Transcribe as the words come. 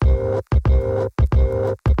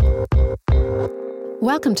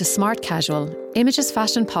Welcome to Smart Casual, Image's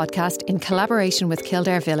fashion podcast in collaboration with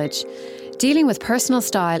Kildare Village, dealing with personal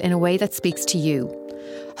style in a way that speaks to you.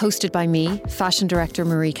 Hosted by me, fashion director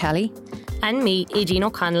Marie Kelly. And me, Aideen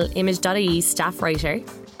O'Connell, Image.ie staff writer.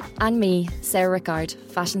 And me, Sarah Rickard,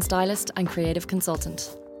 fashion stylist and creative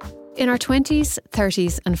consultant. In our 20s,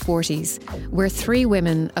 30s and 40s, we're three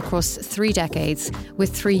women across 3 decades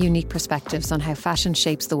with 3 unique perspectives on how fashion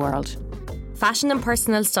shapes the world. Fashion and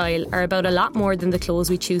personal style are about a lot more than the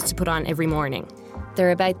clothes we choose to put on every morning.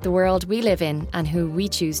 They're about the world we live in and who we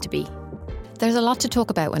choose to be. There's a lot to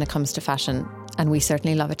talk about when it comes to fashion, and we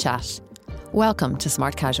certainly love a chat. Welcome to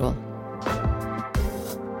Smart Casual.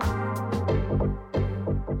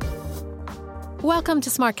 Welcome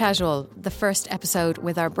to Smart Casual, the first episode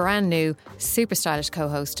with our brand new, super stylish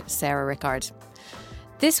co-host, Sarah Rickard.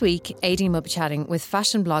 This week, Aideen will be chatting with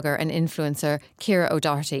fashion blogger and influencer Ciara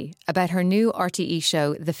O'Doherty about her new RTE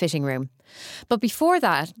show, The Fitting Room. But before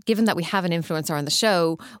that, given that we have an influencer on the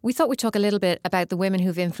show, we thought we'd talk a little bit about the women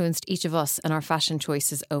who've influenced each of us and our fashion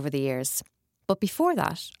choices over the years. But before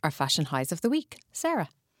that, our fashion highs of the week. Sarah.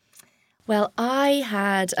 Well, I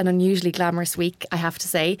had an unusually glamorous week, I have to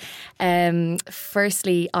say.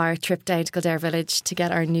 Firstly, our trip down to Kildare Village to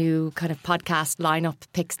get our new kind of podcast lineup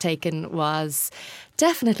pics taken was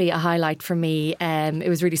definitely a highlight for me. It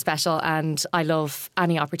was really special, and I love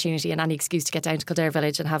any opportunity and any excuse to get down to Kildare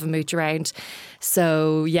Village and have a mooch around.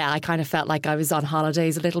 So yeah, I kind of felt like I was on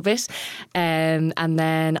holidays a little bit. And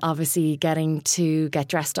then obviously getting to get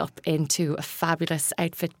dressed up into a fabulous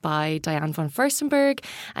outfit by Diane von Furstenberg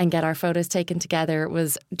and get our photos taken together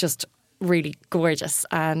was just really gorgeous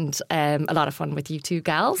and a lot of fun with you two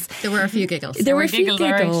gals. There were a few giggles. There were a few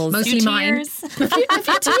giggles. Mostly mine.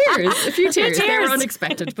 A few tears. They were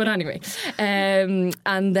unexpected, but anyway. And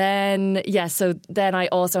then, so then I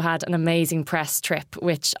also had an amazing press trip,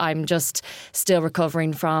 which I'm just still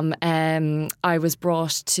recovering from. I was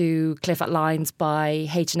brought to Cliff at Lines by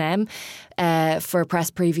H&M for a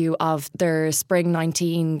press preview of their Spring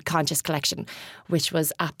 19 Conscious collection, which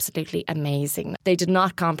was absolutely amazing. They did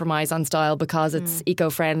not compromise on style because it's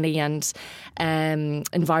eco-friendly and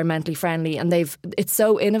environmentally friendly, and it's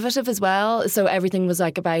so innovative as well. So everything was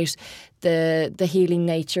like about the healing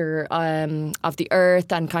nature of the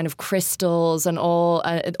earth and kind of crystals, and all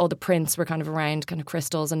the prints were kind of around kind of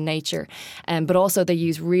crystals and nature. But also they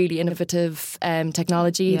use really innovative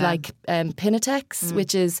technology like Pinatex,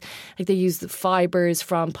 which is like they use the fibres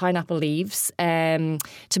from pineapple leaves to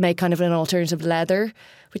make kind of an alternative leather,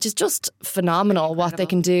 which is just phenomenal what they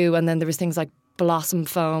can do. And then there was things like blossom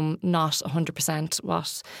foam, not 100%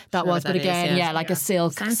 what that was, but again, like a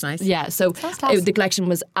silk. Sounds nice. Yeah, so the collection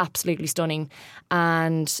was absolutely stunning.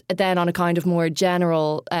 And then on a kind of more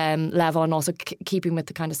general level, and also keeping with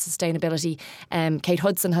the kind of sustainability, Kate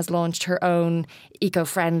Hudson has launched her own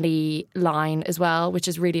eco-friendly line as well, which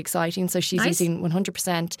is really exciting. So she's using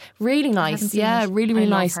 100%. Really nice. Yeah, really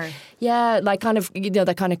nice. Her. Yeah, like kind of,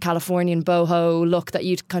 that kind of Californian boho look that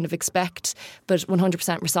you'd kind of expect, but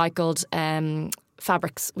 100% recycled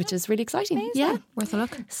fabrics, which is really exciting. Amazing. Yeah, Worth a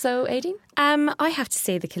look. So, Aideen? I have to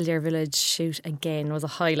say the Kildare Village shoot again was a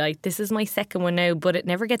highlight. This is my second one now, but it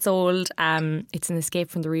never gets old. It's an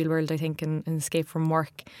escape from the real world, I think, and an escape from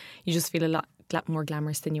work. You just feel a lot more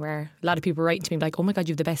glamorous than you are. A lot of people writing to me like, oh my God,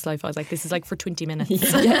 you have the best life. I was like, this is like for 20 minutes.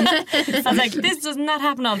 I was like, this does not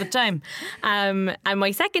happen all the time. And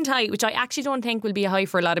my second high, which I actually don't think will be a high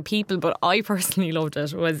for a lot of people, but I personally loved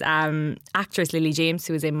it, was actress Lily James,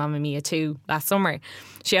 who was in Mamma Mia 2 last summer.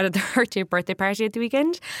 She had a 30th birthday party at the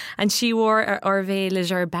weekend, and she wore a Hervé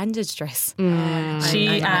Leger bandage dress.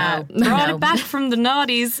 She brought it back from the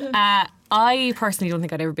noughties. I personally don't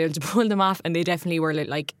think I'd ever be able to pull them off, and they definitely were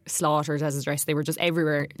like slaughtered as a dress. They were just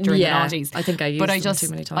everywhere during the noughties. I think I used them too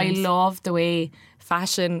many times. I love the way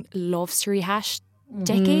fashion loves to rehash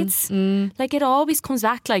decades. Like it always comes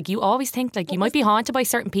back. Like you always think like you might be haunted by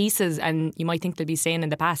certain pieces, and you might think they'll be staying in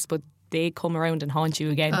the past, but they come around and haunt you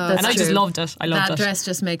again. And I just loved it. I loved that it. That dress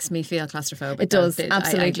just makes me feel claustrophobic. It does,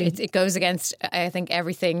 absolutely. It goes against, I think,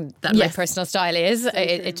 everything that my personal style is.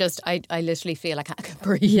 It just, I literally feel like I can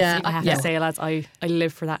breathe. Yeah, I have to say, lads, I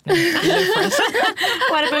live for that now. I live for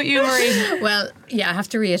it. What about you, Marie? Well, yeah, I have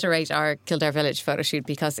to reiterate our Kildare Village photo shoot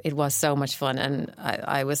because it was so much fun, and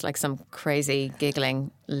I was like some crazy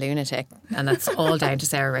giggling lunatic, and that's all down to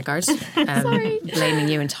Sarah Rickard. Sorry. Blaming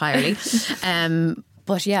you entirely.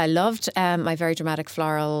 But yeah, I loved my very dramatic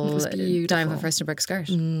floral Diane von Furstenberg skirt.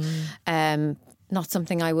 not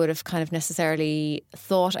something I would have kind of necessarily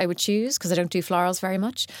thought I would choose because I don't do florals very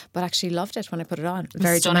much, but actually loved it when I put it on.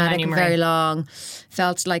 Very dramatic, very long.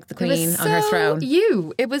 Felt like the queen on her throne.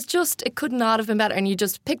 It was just, it could not have been better. And you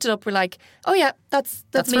just picked it up. We're like, oh yeah, that's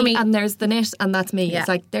me. for me. And there's the knit, and that's me. It's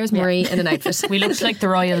like, there's Marie in an outfit. We looked like the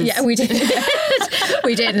royals. Yeah, we did.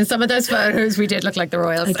 We did. In some of those photos, we did look like the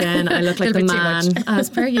royals. Again, I look like the man, as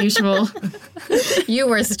per usual. You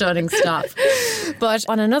were stunning, stop. But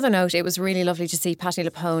on another note, it was really lovely to see Patti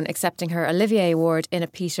LuPone accepting her Olivier Award in a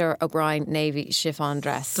Peter O'Brien navy chiffon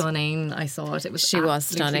dress. Stunning. I saw it. It was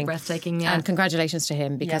stunning, breathtaking. Yeah. And congratulations to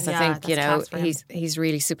him because I think he's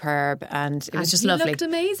really superb, and it was just lovely. He looked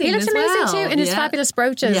amazing. He looked amazing too in his fabulous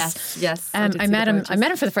brooches. Yes. I met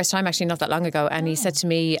him for the first time actually not that long ago, and he said to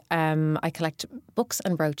me, "I collect books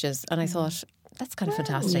and brooches," and I thought, that's kind of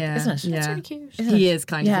fantastic, isn't it? Yeah. That's really cute. He is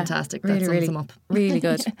kind of fantastic. That sums him up. Really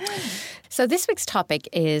good. So this week's topic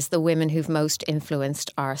is the women who've most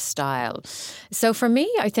influenced our style. So for me,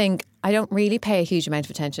 I think I don't really pay a huge amount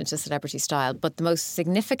of attention to celebrity style, but the most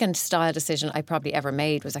significant style decision I probably ever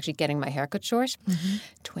made was actually getting my hair cut short.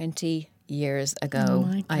 20 years ago.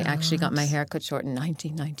 I actually got my hair cut short in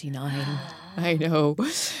 1999. I know,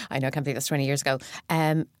 I can't believe that's 20 years ago.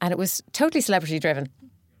 And it was totally celebrity driven.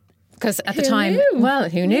 Because at the time,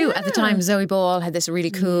 who knew? Yeah. At the time, Zoe Ball had this really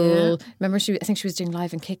cool. Remember, I think she was doing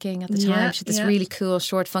Live and Kicking at the time. She had this really cool,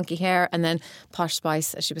 short, funky hair, and then Posh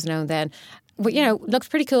Spice, as she was known then. But, looked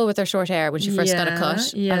pretty cool with her short hair when she first got a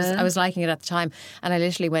cut. Yeah. I was liking it at the time, and I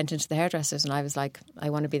literally went into the hairdressers, and I was like, I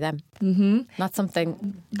want to be them. Mm-hmm. Not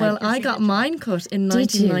something. Well, I got mine cut in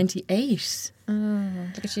 1998.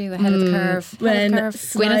 Look at you, ahead of the curve. When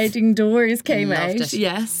Sliding Doors came out. It.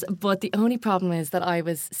 Yes, but the only problem is that I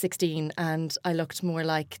was 16 and I looked more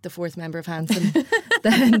like the fourth member of Hanson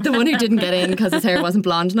than the one who didn't get in because his hair wasn't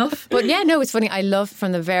blonde enough. But yeah, no, it's funny. I loved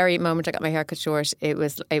from the very moment I got my hair cut short, it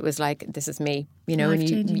was like, this is me. And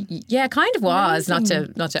it kind of was, not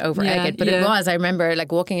to over egg it, but it was. I remember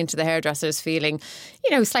like walking into the hairdressers feeling,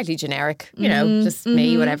 slightly generic, just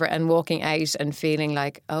me, whatever, and walking out and feeling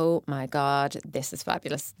like, oh my God, this is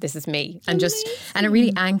fabulous. This is me. And it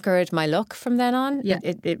really anchored my look from then on. Yeah.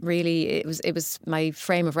 It was my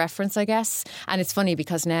frame of reference, I guess. And it's funny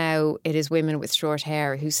because now it is women with short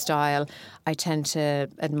hair whose style I tend to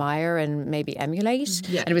admire and maybe emulate.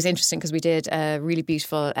 Yeah. And it was interesting because we did a really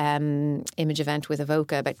beautiful image event with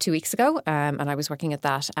Evoca about 2 weeks ago, and I was working at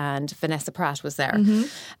that, and Vanessa Pratt was there.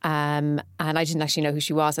 And I didn't actually know who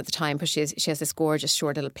she was at the time, but she has this gorgeous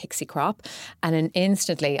short little pixie crop, and then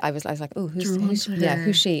instantly I was like, oh,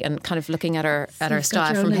 who's she? And kind of looking at her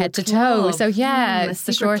style from head to toe. So it's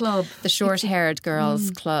the short haired girls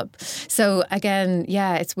club. So again,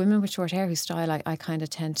 it's women with short hair whose style I kind of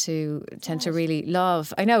tend to really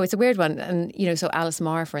love. I know it's a weird one, and so Alice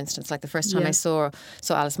Marr, for instance, like the first time I saw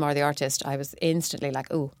Alice Marr the artist, I was instantly like,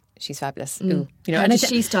 oh, she's fabulous. Ooh. How does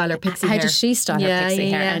she style her pixie hair? How does she style her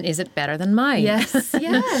pixie hair? And is it better than mine? Yes.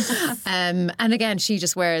 And again, she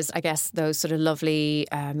just wears, I guess, those sort of lovely,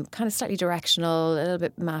 kind of slightly directional, a little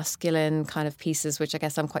bit masculine kind of pieces, which I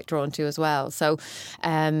guess I'm quite drawn to as well. So,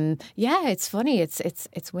 it's funny.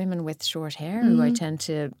 It's women with short hair who I tend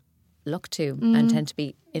to look to and tend to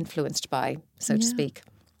be influenced by, so to speak.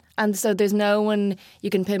 And so there's no one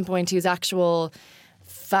you can pinpoint whose actual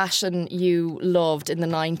fashion you loved in the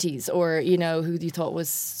 90s, or who you thought was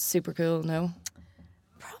super cool? No,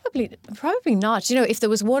 probably not. If there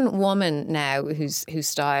was one woman now whose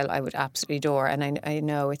style I would absolutely adore, and I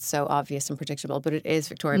know it's so obvious and predictable, but it is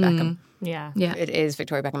Victoria Beckham. Yeah, it is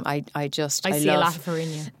Victoria Beckham. I see a lot of her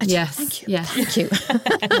in you. Yes, thank you. Yes. Thank you.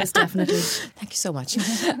 Yes, definitely. Thank you so much.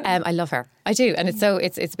 I love her. I do, and it's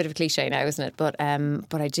a bit of a cliche now, isn't it? But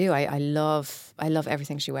I do. I love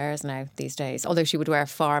everything she wears now these days. Although she would wear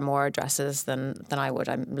far more dresses than I would.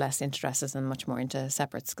 I'm less into dresses and much more into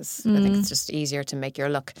separates because I think it's just easier to make your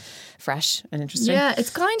look fresh and interesting. Yeah,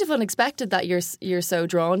 it's kind of unexpected that you're so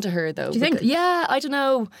drawn to her, though. Do you think? Yeah, I don't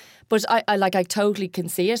know. But I totally can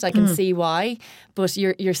see it. I can see why. But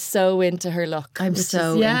you're so into her look. I'm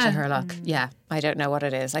so into her look. Yeah. I don't know what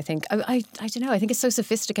it is. I think I don't know. I think it's so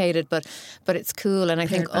sophisticated, but it's cool, and I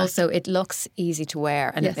think also it looks easy to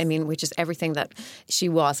wear. And I mean, which is everything that she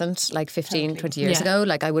wasn't like 15, 20 years ago.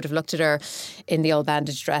 Like I would have looked at her in the old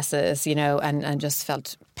bandage dresses, and just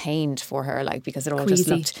felt pained for her, like because it all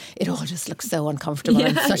just looked so uncomfortable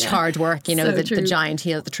and such hard work. The giant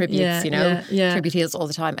heel, the tributes, tribute heels all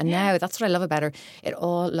the time. And now that's what I love about her. It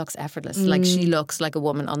all looks effortless. Like she looks like a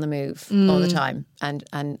woman on the move all the time,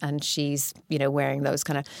 and she's wearing those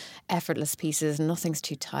kind of effortless pieces. Nothing's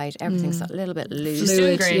too tight. Everything's a little bit loose. She's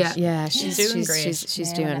doing great. Yeah, she's doing great.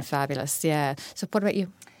 She's doing fabulous. Yeah. So what about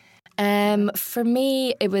you? For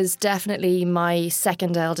me, it was definitely my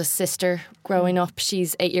second eldest sister growing up.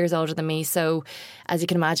 She's 8 years older than me. So as you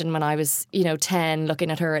can imagine, when I was, 10, looking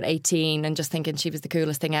at her at 18 and just thinking she was the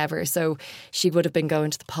coolest thing ever. So she would have been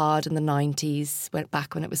going to the pod in the 90s, went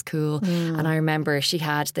back when it was cool. And I remember she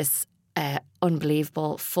had this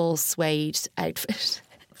unbelievable full suede outfit.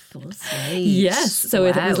 Full suede? Yes. So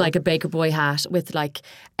it was like a Baker Boy hat with like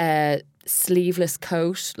a sleeveless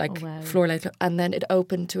coat, like floor length, and then it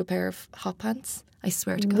opened to a pair of hot pants. I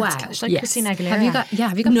swear to God. Wow. It's like Christina Aguilera.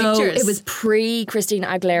 Have you got No, pictures? it was pre Christina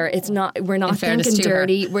Aguilera. It's not. We're not thinking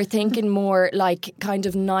dirty. We're thinking more like kind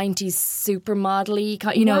of 90s supermodel-y,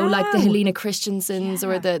 like the Helena Christensens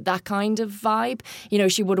or that kind of vibe.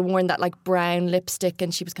 She would have worn that like brown lipstick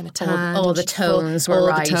and she was kind of tanned. All the tones were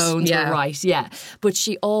right. All the tones were right, yeah. But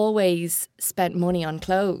she always spent money on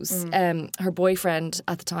clothes. Her boyfriend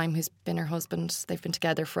at the time, who's been her husband, they've been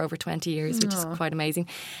together for over 20 years, which is quite amazing.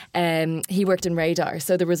 He worked in Radar,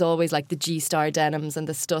 so there was always like the G-Star denims and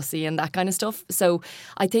the Stussy and that kind of stuff. So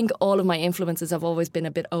I think all of my influences have always been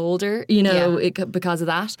a bit older, because of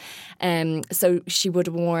that. So she would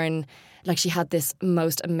have worn, like, she had this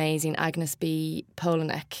most amazing Agnes B polo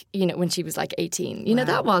neck, when she was like 18.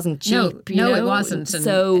 That wasn't cheap. No, it wasn't. And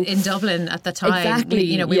so in Dublin at the time,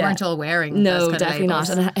 exactly, we weren't all wearing those kind definitely of labels.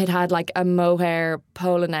 not. And it had like a mohair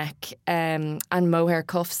polo neck and mohair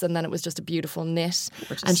cuffs, and then it was just a beautiful knit.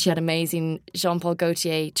 And she had amazing Jean-Paul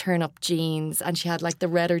Gaultier turn-up jeans, and she had like the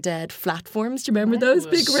Red or Dead flatforms. Do you remember those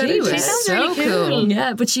big Red or Dead? She was so cool.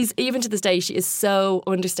 Yeah, but she's, even to this day, she is so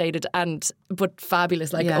understated but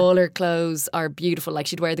fabulous. Like all her clothes are beautiful. Like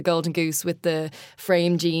she'd wear the Golden Goose with the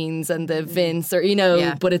frame jeans and the Vince,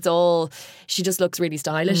 but it's all, she just looks really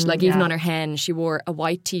stylish. Like even on her hen, she wore a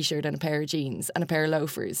white t-shirt and a pair of jeans and a pair of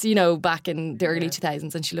loafers, back in the early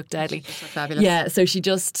 2000s, and she looked deadly. She looked fabulous. Yeah, so she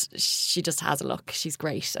just has a look. She's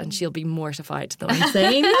great, and she'll be mortified that I'm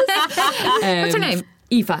saying this. What's her name?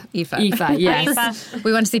 Aoife, yes.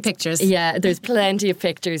 We want to see pictures. Yeah, there's plenty of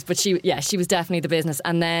pictures, but she was definitely the business.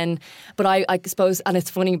 And then, but I suppose, and it's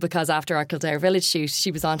funny because after our Kildare Village shoot,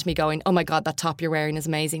 she was on to me going, "Oh my God, that top you're wearing is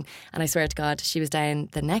amazing." And I swear to God, she was down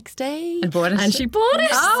the next day and bought it. And she bought it.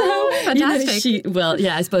 Oh, so, fantastic!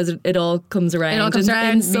 I suppose it all comes around. It all comes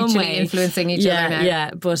around, in some mutually way. influencing each other now.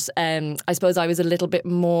 Yeah, but I suppose I was a little bit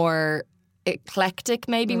more eclectic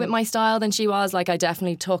maybe with my style than she was. Like I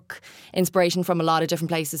definitely took inspiration from a lot of different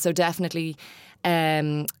places. So definitely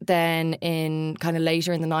then in kind of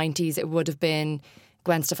later in the 90s it would have been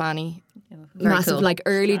Gwen Stefani. Massive, cool. Like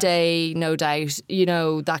early day, no doubt.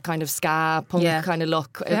 That kind of ska punk kind of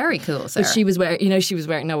look. Very cool, Sarah. But she was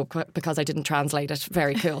wearing no, because I didn't translate it.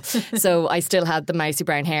 Very cool. So I still had the mousy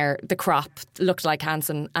brown hair, the crop looked like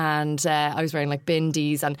Hanson, and I was wearing like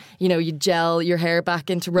bindies, and you gel your hair back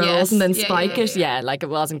into rolls and then spike it. Yeah, like it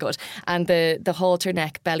wasn't good. And the halter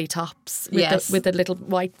neck belly tops with the little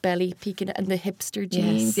white belly peeking, and the hipster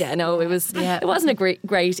jeans. Yeah, no, it was. It wasn't a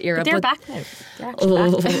great era. But they're back now.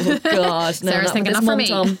 Oh God. No, Sarah's thinking not for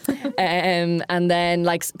me. And then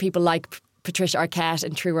like people like Patricia Arquette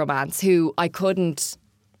in True Romance, who I couldn't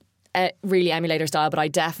really emulate her style, but I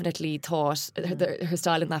definitely thought her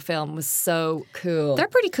style in that film was so cool. They're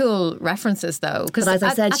pretty cool references, though. But as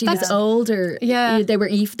I said, she was older. Yeah, they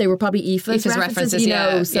were probably Aoife's references.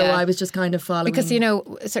 So I was just kind of following. Because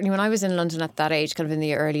certainly when I was in London at that age, kind of in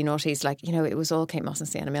the early noughties, like it was all Kate Moss and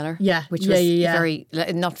Sienna Miller. Yeah, which was very,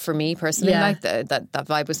 not for me personally. Like that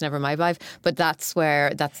vibe was never my vibe. But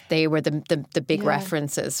they were the big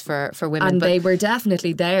references for women, and they were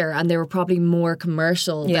definitely there, and they were probably more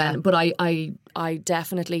commercial than. But I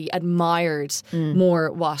definitely admired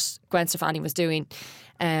more what Gwen Stefani was doing.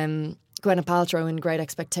 Gwyneth Paltrow in Great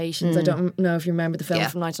Expectations. I don't know if you remember the film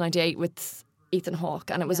from 1998 with Ethan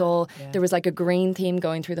Hawke, and it was there was like a green theme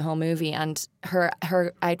going through the whole movie, and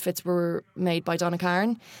her outfits were made by Donna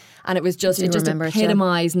Karan, and it was just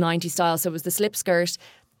epitomised 90s style. So it was the slip skirt,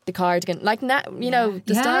 the cardigan, like now,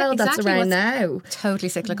 the style that's around now. Totally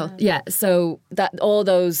cyclical. Yeah, so that all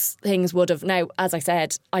those things would have. Now, as I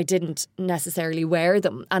said, I didn't necessarily wear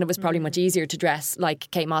them, and it was probably much easier to dress like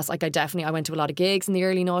Kate Moss. Like I went to a lot of gigs in the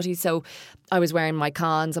early noughties, so I was wearing my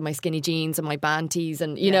cons and my skinny jeans and my band tees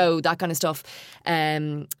and that kind of stuff.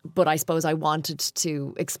 But I suppose I wanted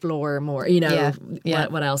to explore more.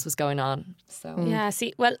 What else was going on. So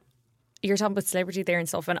well, you're talking about celebrity there and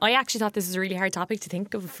stuff, and I actually thought this was a really hard topic to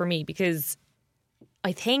think of for me, because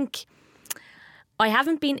I think I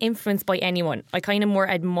haven't been influenced by anyone. I kind of more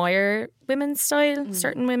admire women's style,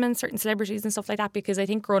 certain women, certain celebrities and stuff like that, because I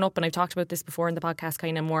think growing up, and I've talked about this before in the podcast,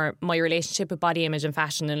 kind of more my relationship with body image and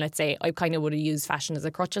fashion, and let's say I kind of would have used fashion as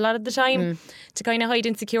a crutch a lot of the time to kind of hide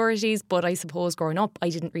insecurities. But I suppose growing up, I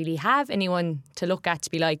didn't really have anyone to look at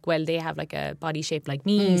to be like, well, they have like a body shape like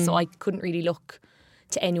me, so I couldn't really look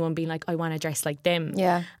to anyone being like, I want to dress like them.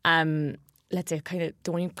 Yeah. Let's say kind of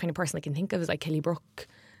the only kind of person I can think of is like Kelly Brook,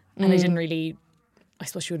 and I didn't really. I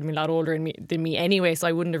suppose she would have been a lot older than me anyway, so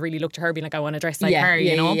I wouldn't have really looked to her being like, I want to dress like her,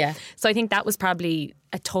 you know? Yeah. So I think that was probably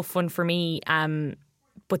a tough one for me.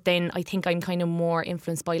 But then I think I'm kind of more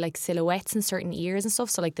influenced by like silhouettes in certain eras and stuff.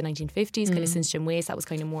 So like the 1950s, kind of cinched waist, that was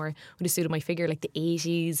kind of more would have suited my figure. Like the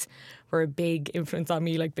 80s were a big influence on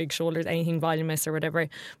me, like big shoulders, anything voluminous or whatever.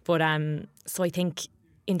 But so I think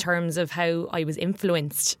in terms of how I was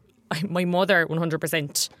influenced, my mother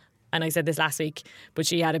 100%. And I said this last week, but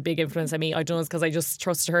she had a big influence on me. I don't know, it's because I just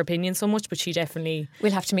trusted her opinion so much, but she definitely...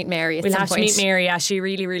 We'll have to meet Mary at some point. We'll have to meet Mary, yeah. She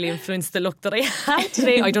really, really influenced the look that I had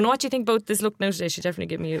today. I don't know what you think about this look now today. She definitely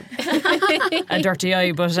gave me a dirty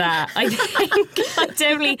eye, but I think I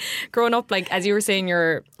definitely, growing up, like, as you were saying,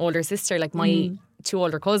 your older sister, like my two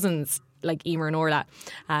older cousins, like Emer and Orla,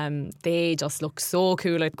 they just look so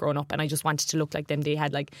cool like growing up, and I just wanted to look like them. They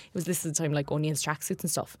had like, it was this is the time like Onions tracksuits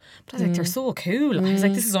and stuff, but I was like, they're so cool. I was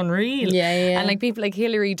like, this is unreal. And like people like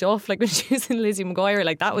Hilary Duff, like when she was in Lizzie McGuire,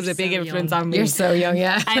 like that was a big influence on me. You're so young,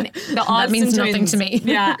 yeah. And the that means nothing to me.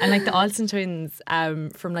 Yeah, and like the Olsen twins,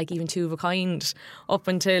 from like even Two of a Kind up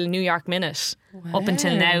until New York Minute. Wow. Up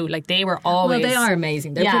until now, like they were always... Well, they are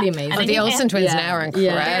amazing. They're pretty amazing. And the Olsen twins now are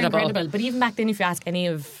incredible. They're incredible. But even back then, if you ask any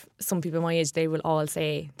of some people my age, they will all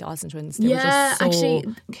say the Olsen twins. They were just so actually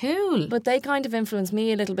cool. But they kind of influenced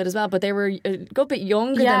me a little bit as well. But they were a good bit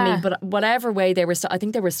younger than me. But whatever way they were, I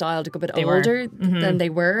think they were styled a good bit older than they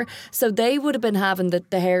were. So they would have been having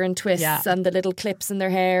the hair and twists and the little clips in their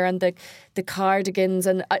hair and the cardigans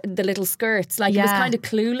and the little skirts. Like it was kind of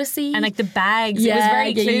cluelessy. And like the bags. It was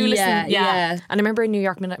very clueless. Yeah. And I remember in New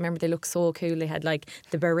York Minute, they looked so cool. They had like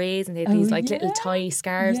the berets and they had these like little tie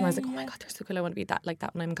scarves. And I was like, oh my God, they're so cool. I want to be like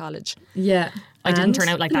that when I'm in college. Yeah. I didn't turn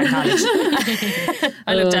out like that in college.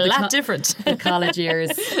 I looked a lot different. The college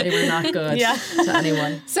years, they were not good to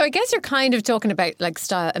anyone. So I guess you're kind of talking about like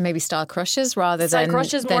style, maybe style crushes rather than... Style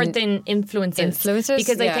crushes more than influences.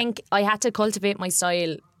 Because I think I had to cultivate my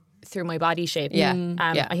style through my body shape.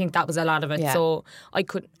 I think that was a lot of it. So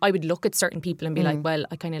I would look at certain people and be like, well,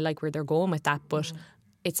 I kind of like where they're going with that, but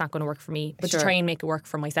it's not going to work for me. But to try and make it work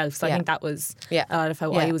for myself. So I think that was a lot of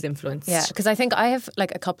how I was influenced. Yeah, because I think I have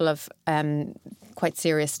like a couple of quite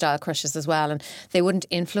serious style crushes as well, and they wouldn't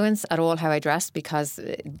influence at all how I dress because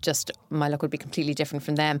just my look would be completely different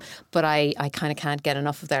from them. But I kind of can't get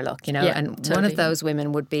enough of their look, you know. And one of those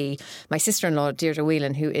women would be my sister-in-law, Deirdre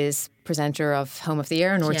Whelan, who is presenter of Home of the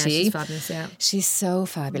Year on RTE. Yeah, she's fabulous, She's so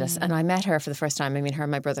fabulous. And I met her for the first time. I mean, her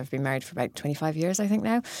and my brother have been married for about 25 years, I think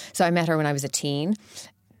now. So I met her when I was a teen.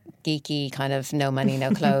 Geeky, kind of no money,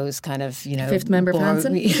 no clothes, kind of, you know. Fifth member of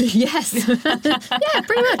Hanson? Yes. Yeah,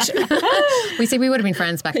 pretty much. We would have been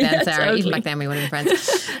friends back then, Sarah. Totally. Even back then we would have been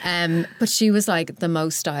friends. But she was like the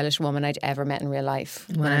most stylish woman I'd ever met in real life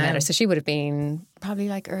when I met her. So she would have been probably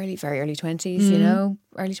like very early 20s, you know,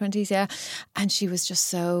 early 20s, yeah. And she was just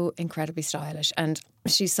so incredibly stylish. And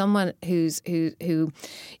she's someone who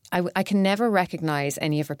I can never recognise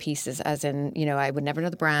any of her pieces, as in, you know, I would never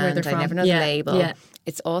know the brand, I never know the label. Yeah.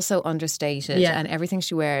 It's also understated and everything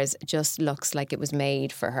she wears just looks like it was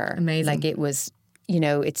made for her. Amazing. Like it was, you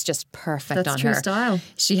know, it's just perfect on her. That's true style.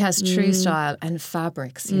 She has true style and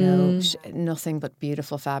fabrics, you know, nothing but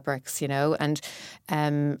beautiful fabrics, you know, and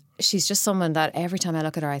she's just someone that every time I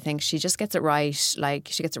look at her, I think she just gets it right. Like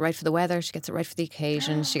she gets it right for the weather, she gets it right for the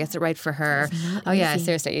occasion, she gets it right for her. Oh yeah,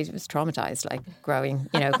 seriously, it was traumatized, like growing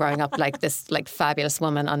up like this like fabulous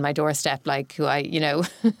woman on my doorstep, like who I, you know,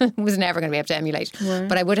 was never going to be able to emulate. Right.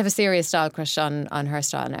 But I would have a serious style crush on her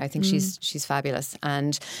style now. I think she's fabulous.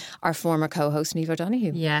 And our former co-host Niamh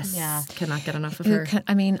O'Donoghue. Yes, cannot get enough of her.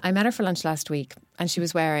 I mean, I met her for lunch last week and she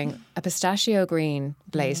was wearing a pistachio green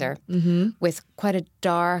blazer with quite a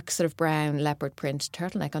dark sort of brown leopard print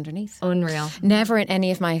turtleneck underneath. Unreal. Never in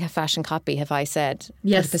any of my fashion copy have I said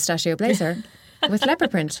pistachio blazer. with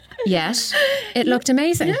leopard print. Yet it looked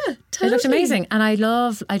amazing. Yeah, It looked amazing. And I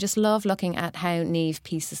just love looking at how Niamh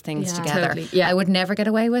pieces things together. Totally. Yeah. I would never get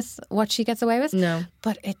away with what she gets away with. No.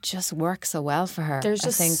 But it just works so well for her. There's I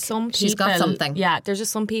just think some people. she's got something. Yeah, there's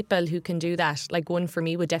just some people who can do that. Like one for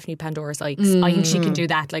me would definitely Pandora Sykes. I think she can do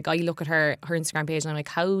that. Like I look at her Instagram page and I'm like,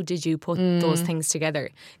 how did you put those things together?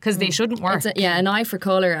 Because they shouldn't work. An eye for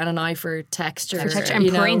colour and an eye for texture. And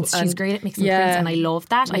prints. She's great at mixing prints and I love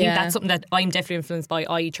that. I think Yeah. that's something that I'm definitely influenced by.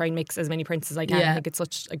 I try and mix as many prints as I can. Yeah. I think it's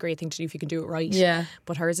such a great thing to do if you can do it right. Yeah.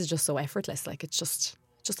 But hers is just so effortless. Like it's just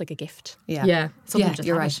like a gift. Yeah. Something just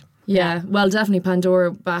you're have right. it. Yeah, well, definitely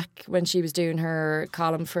Pandora back when she was doing her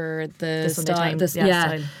column for the Sunday style. Times,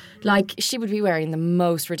 style. Like she would be wearing the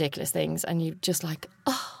most ridiculous things, and you just like,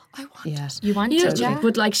 oh, I want it. You want You it, know, yeah.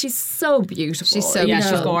 But like, she's so beautiful. She's so Yeah,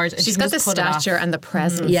 beautiful. she's gorgeous. She's She got the just put it off. stature and the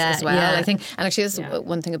presence Yeah, as well. yeah. I think, and actually, this is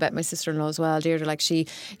one thing about my sister-in-law as well, Deirdre. Like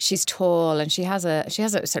she's tall and she has a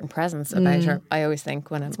certain presence about her. I always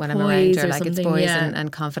think when I'm around poise her, or like it's something, poise yeah.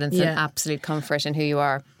 and confidence Yeah. and absolute comfort in who you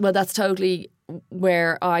are. Well, that's totally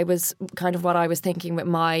where I was kind of what I was thinking with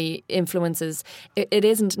my influences. It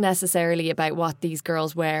isn't necessarily about what these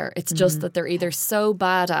girls wear. It's just that they're either so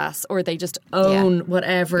badass or they just own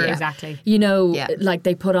whatever, Exactly. you know, Yeah. like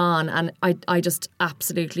they put on. And I just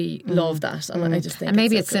absolutely love that. And I just think, And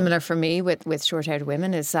maybe so it's cool. similar for me with short-haired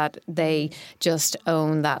women is that they just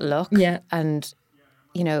own that look. Yeah. And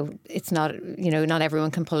you know, it's not, you know, not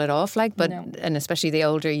everyone can pull it off, like, but, and especially the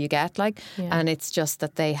older you get, like, and it's just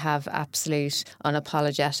that they have absolute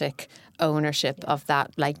unapologetic ownership of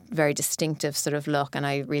that, like, very distinctive sort of look. And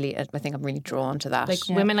I think I'm really drawn to that. Like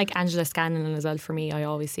women like Angela Scanlon as well, for me, I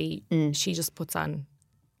always see she just puts on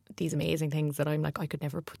these amazing things that I'm like, I could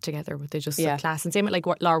never put together, but they just look class. And same with like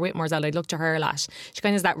Laura Whitmore as well. I'd look to her a lot. She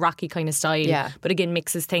kind of has that rocky kind of style, but again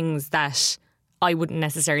mixes things that I wouldn't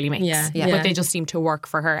necessarily mix. But they just seem to work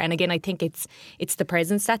for her. And again, I think it's the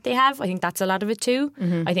presence that they have. I think that's a lot of it too.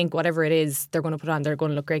 I think whatever it is they're going to put on, they're going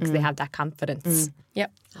to look great because they have that confidence.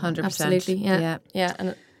 Yep. 100%. Absolutely. Yeah.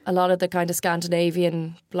 And a lot of the kind of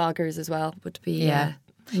Scandinavian bloggers as well would be. Yeah,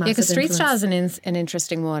 because street style is an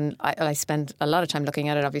interesting one. I spend a lot of time looking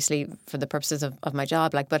at it, obviously, for the purposes of my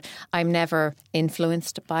job. Like, but I'm never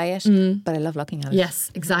influenced by it, but I love looking at it. Yes,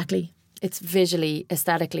 exactly. It's visually,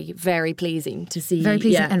 aesthetically very pleasing to see. Very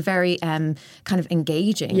pleasing and very kind of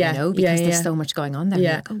engaging, you know, because there's so much going on there.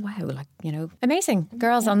 Yeah. You're like, oh, wow, like, you know, amazing.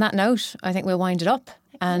 Girls, on that note, I think we'll wind it up.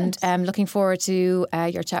 And looking forward to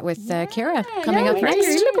your chat with Ciara coming up next.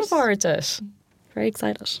 Really looking forward to it. Very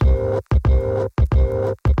excited.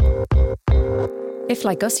 If,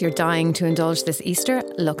 like us, you're dying to indulge this Easter,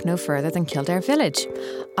 look no further than Kildare Village.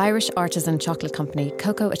 Irish artisan chocolate company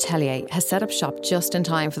Cocoa Atelier has set up shop just in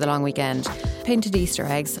time for the long weekend. Painted Easter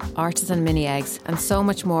eggs, artisan mini eggs, and so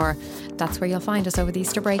much more. That's where you'll find us over the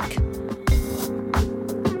Easter break.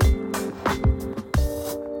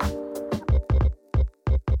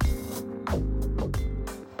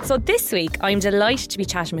 So this week, I'm delighted to be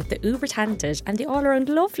chatting with the uber talented and the all-around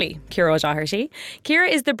lovely Ciara O'Doherty. Ciara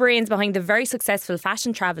is the brains behind the very successful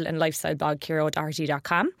fashion, travel and lifestyle blog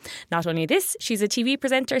CiaraO'Doherty.com. Not only this, she's a TV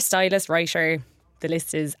presenter, stylist, writer. The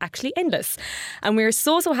list is actually endless. And we're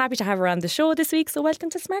so happy to have her on the show this week. So welcome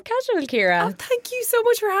to Smart Casual, Ciara. Oh, thank you so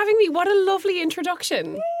much for having me. What a lovely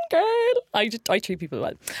introduction. Girl, I treat people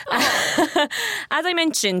well. As I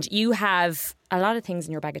mentioned, you have a lot of things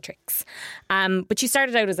in your bag of tricks. But you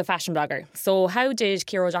started out as a fashion blogger. So how did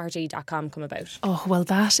CiaraO'Doherty.com come about? Oh, well,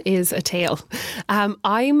 that is a tale.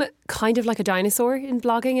 I'm kind of like a dinosaur in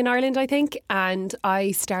blogging in Ireland, I think. And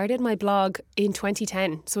I started my blog in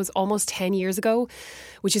 2010. So it's almost 10 years ago,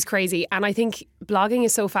 which is crazy. And I think blogging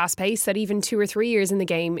is so fast paced that even 2 or 3 years in the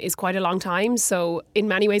game is quite a long time. So in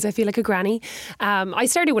many ways, I feel like a granny. I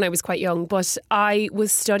started when I was quite young, but I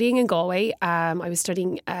was studying in Galway. I was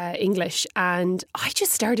studying English and I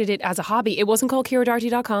just started it as a hobby. It wasn't called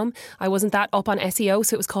CiaraO'Doherty.com. I wasn't that up on SEO,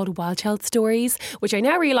 so it was called Wild Child Stories, which I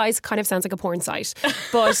now realise kind of sounds like a porn site,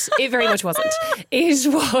 but it very much wasn't.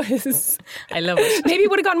 It was... I love it. Maybe it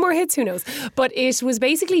would have gotten more hits, who knows? But it was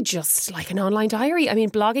basically just like an online diary. I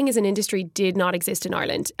mean, blogging as an industry did not exist in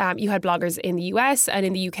Ireland. You had bloggers in the US and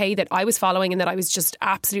in the UK that I was following and that I was just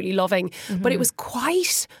absolutely loving, but it was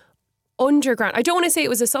quite underground. I don't want to say it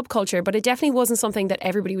was a subculture, but it definitely wasn't something that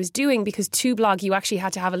everybody was doing, because to blog you actually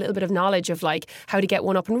had to have a little bit of knowledge of like how to get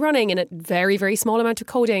one up and running and a very, very small amount of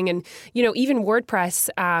coding. And, you know, even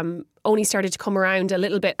WordPress, only started to come around a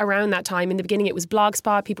little bit around that time. In the beginning, it was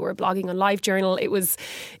Blogspot. People were blogging on LiveJournal. It was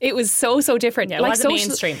so different. Yeah, it wasn't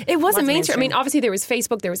mainstream. It wasn't mainstream. I mean, obviously there was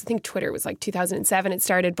Facebook. There was, I think Twitter was like 2007 it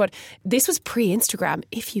started, but this was pre-Instagram,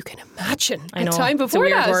 if you can imagine. I know. The time before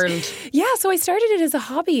it's a weird that. world. Yeah, so I started it as a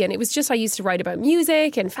hobby, and it was just, I used to write about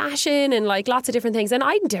music and fashion and like lots of different things, and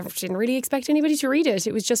I didn't really expect anybody to read it.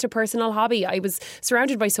 It was just a personal hobby. I was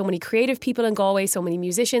surrounded by so many creative people in Galway, so many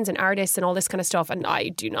musicians and artists and all this kind of stuff, and I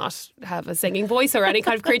do not have a singing voice or any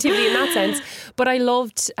kind of creativity in that sense, but I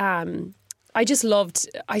loved I just loved,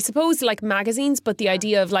 I suppose, like magazines, but the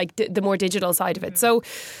idea of like the more digital side of it. So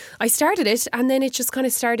I started it, and then it just kind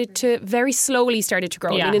of very slowly started to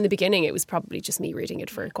grow. Yeah. I mean, in the beginning, it was probably just me reading it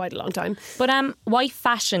for quite a long time. But why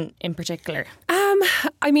fashion in particular?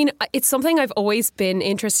 I mean, it's something I've always been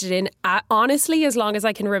interested in, honestly, as long as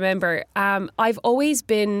I can remember. I've always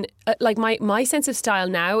been, like my sense of style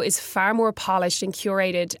now is far more polished and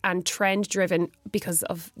curated and trend driven because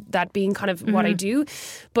of that being kind of what I do.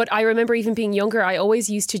 But I remember even being younger, I always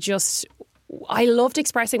used to I loved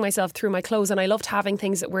expressing myself through my clothes, and I loved having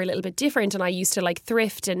things that were a little bit different, and I used to like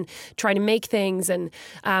thrift and try to make things. And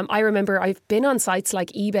I remember I've been on sites like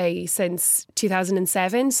eBay since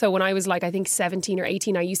 2007. So when I was like, I think 17 or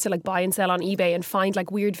 18, I used to like buy and sell on eBay and find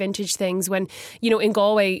like weird vintage things when, you know, in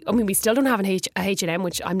Galway, I mean, we still don't have a H&M,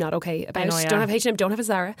 which I'm not okay about. know, yeah. Don't have H&M, don't have a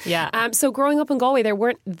Zara. Yeah. So growing up in Galway, there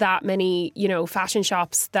weren't that many, you know, fashion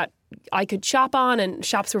shops that I could shop on, and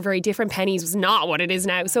shops were very different. Pennies was not what it is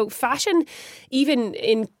now. So fashion, even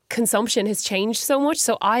in consumption, has changed so much.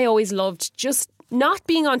 So I always loved just not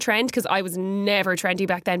being on trend, because I was never trendy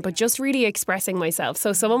back then, but just really expressing myself.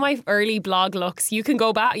 So some of my early blog looks, you can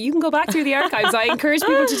go back through the archives. I encourage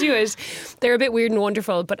people to do it. They're a bit weird and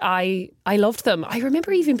wonderful, but I loved them. I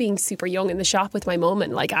remember even being super young in the shop with my mum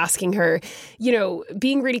and like asking her, you know,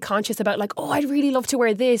 being really conscious about like, oh, I'd really love to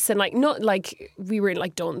wear this, and like not like we were in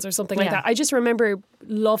like Duns or something like that. I just remember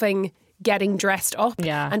loving getting dressed up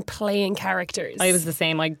and playing characters. I was the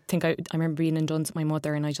same. I think I remember being in Duns with my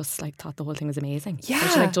mother, and I just like thought the whole thing was amazing. Yeah. I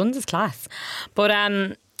was like, Duns is class. But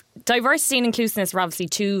diversity and inclusiveness are obviously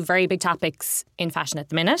two very big topics in fashion at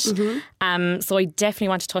the minute. So I definitely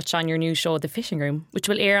want to touch on your new show, The Fitting Room, which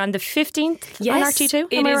will air on the 15th on RT2.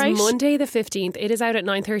 It is right? Monday the 15th. It is out at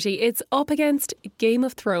 9:30. It's up against Game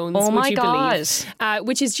of Thrones. Oh my God.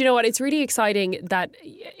 Which is, you know what, it's really exciting that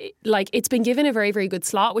like it's been given a very, very good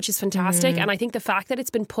slot, which is fantastic. And I think the fact that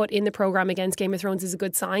it's been put in the programme against Game of Thrones is a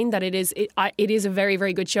good sign that it is a very,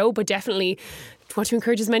 very good show, but definitely want to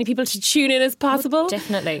encourage as many people to tune in as possible.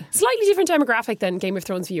 Definitely. Slightly different demographic than Game of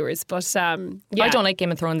Thrones viewers, but yeah. I don't like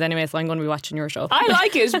Game of Thrones anyway, so I'm going to be watching your show. I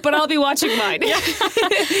like it, but I'll be watching mine.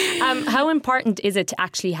 How important is it to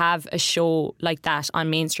actually have a show like that on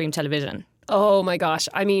mainstream television? Oh my gosh.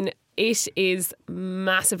 I mean, it is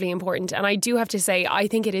massively important. And I do have to say, I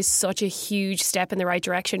think it is such a huge step in the right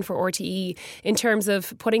direction for RTE in terms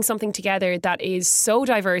of putting something together that is so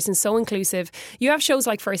diverse and so inclusive. You have shows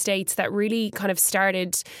like First Dates that really kind of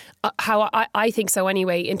started, how I think so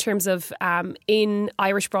anyway, in terms of in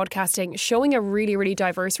Irish broadcasting, showing a really, really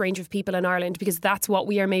diverse range of people in Ireland, because that's what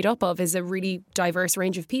we are made up of, is a really diverse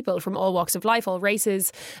range of people from all walks of life, all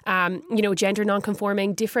races, you know, gender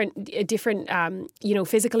non-conforming, different you know,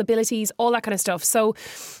 physical abilities, all that kind of stuff. So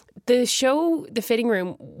the show, The Fitting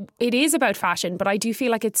Room, it is about fashion, but I do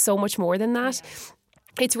feel like it's so much more than that.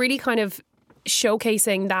 It's really kind of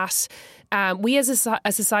showcasing that we as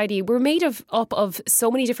a society, we're made up of so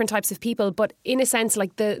many different types of people, but in a sense,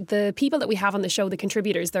 like the people that we have on the show, the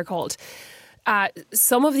contributors, they're called.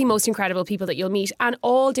 Some of the most incredible people that you'll meet, and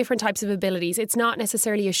all different types of abilities. It's not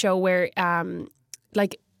necessarily a show where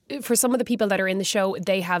like, for some of the people that are in the show,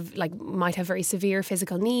 they have might have very severe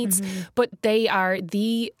physical needs, but they are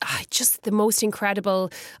just the most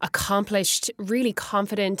incredible, accomplished, really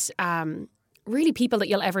confident, really people that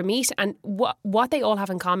you'll ever meet. And what they all have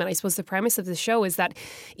in common, I suppose the premise of the show is that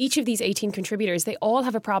each of these 18 contributors, they all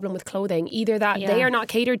have a problem with clothing. Either that they are not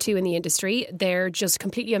catered to in the industry, they're just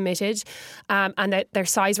completely omitted, and that their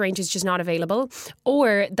size range is just not available,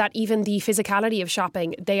 or that even the physicality of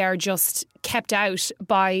shopping, they are just kept out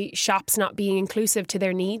by shops not being inclusive to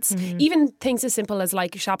their needs. Even things as simple as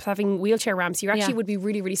like shops having wheelchair ramps, you actually would be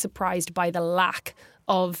really, really surprised by the lack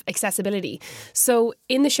of accessibility. So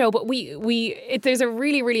in the show, but there's a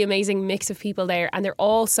really, really amazing mix of people there, and they're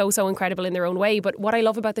all so incredible in their own way. But what I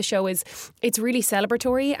love about the show is it's really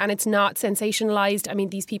celebratory and it's not sensationalized. I mean,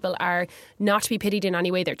 these people are not to be pitied in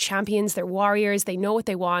any way. They're champions, they're warriors, they know what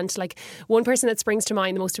they want. Like one person that springs to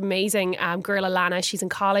mind, the most amazing girl, Alana, she's in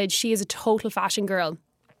college. She is a total fashion girl.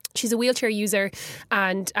 She's a wheelchair user,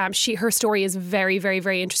 and her story is very, very,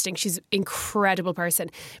 very interesting. She's an incredible person,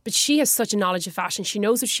 but she has such a knowledge of fashion. She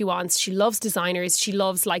knows what she wants. She loves designers. She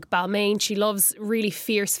loves like Balmain. She loves really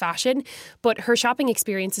fierce fashion, but her shopping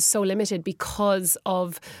experience is so limited because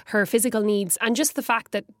of her physical needs and just the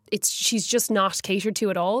fact that she's just not catered to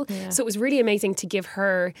at all. Yeah. So it was really amazing to give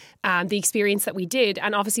her the experience that we did.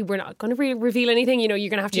 And obviously, we're not going to reveal anything. You know, you're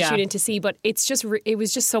going to have to tune in to see. But it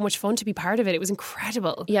was just so much fun to be part of it. It was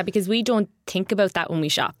incredible. Yeah, because we don't think about that when we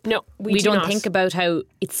shop. No, we don't think about how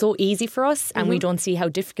it's so easy for us, and we don't see how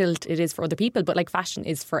difficult it is for other people. But like, fashion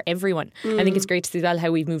is for everyone. I think it's great to see that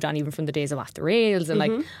how we've moved on even from the days of Off the Rails. And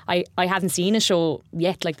like, I haven't seen a show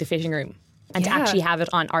yet like The Fitting Room. And to actually have it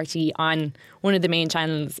on RTÉ on one of the main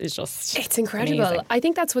channels is just it's incredible. Amazing. I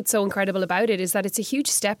think that's what's so incredible about it, is that it's a huge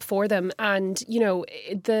step for them. And, you know,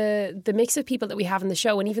 the mix of people that we have in the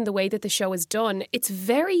show, and even the way that the show is done, it's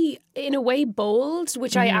very, in a way, bold,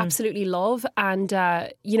 which I absolutely love. And,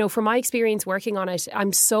 you know, from my experience working on it,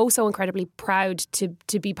 I'm so incredibly proud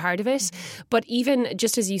to be part of it. But even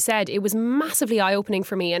just as you said, it was massively eye-opening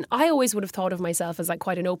for me. And I always would have thought of myself as like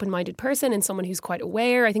quite an open-minded person and someone who's quite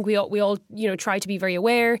aware. I think we all you know, try to be very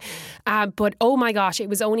aware. But oh my gosh, it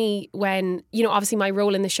was only when, you know, obviously my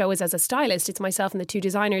role in the show is as a stylist. It's myself and the two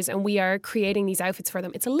designers, and we are creating these outfits for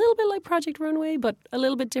them. It's a little bit like Project Runway, but a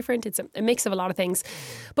little bit different. It's a mix of a lot of things.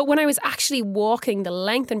 But when I was actually walking the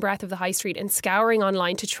length and breadth of the high street and scouring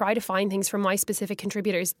online to try to find things from my specific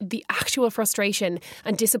contributors, the actual frustration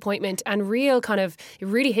and disappointment and real kind of, it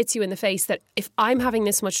really hits you in the face that if I'm having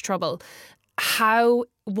this much trouble,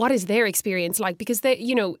 what is their experience like? Because they,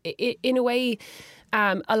 you know, in a way,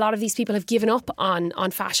 a lot of these people have given up on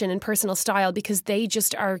fashion and personal style because they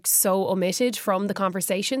just are so omitted from the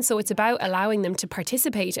conversation. So it's about allowing them to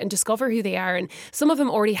participate and discover who they are. And some of them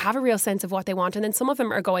already have a real sense of what they want. And then some of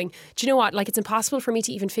them are going, do you know what? Like, it's impossible for me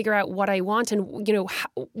to even figure out what I want and, you know,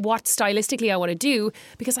 what stylistically I want to do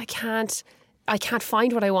because I can't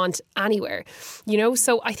find what I want anywhere, you know?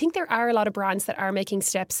 So I think there are a lot of brands that are making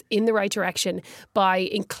steps in the right direction by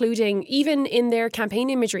including, even in their campaign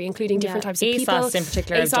imagery, including different types of people. ASOS in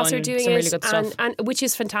particular ASOS are doing some it, really good stuff. and which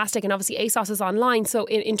is fantastic. And obviously ASOS is online. So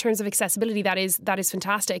in terms of accessibility, that is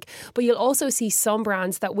fantastic. But you'll also see some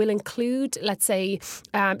brands that will include, let's say,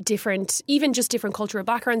 different cultural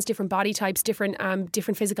backgrounds, different body types, different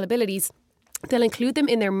physical abilities. They'll include them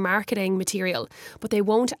in their marketing material, but they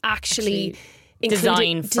won't actually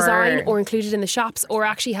design or include it in the shops or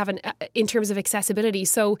actually have in terms of accessibility.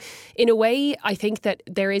 So in a way, I think that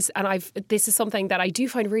there is, and this is something that I do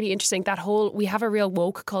find really interesting, that we have a real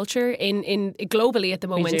woke culture in globally at the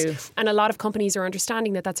moment. And a lot of companies are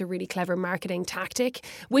understanding that that's a really clever marketing tactic,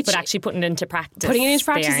 but actually putting it into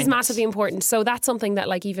practice is massively important. So that's something that,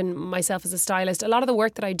 like, even myself as a stylist, a lot of the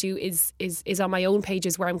work that I do is on my own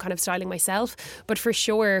pages where I'm kind of styling myself. But for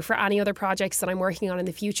sure, for any other projects that I'm working on in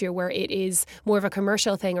the future where it is more of a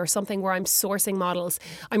commercial thing or something where I'm sourcing models,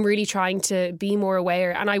 I'm really trying to be more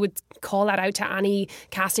aware. And I would call that out to any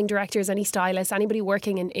casting directors, any stylists, anybody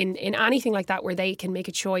working in anything like that where they can make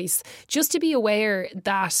a choice, just to be aware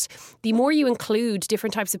that the more you include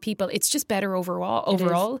different types of people, it's just better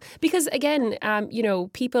overall. Because again, you know,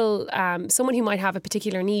 people, someone who might have a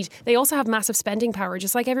particular need, they also have massive spending power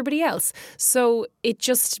just like everybody else. So it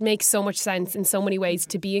just makes so much sense in so many ways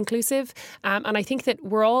to be inclusive. And I think that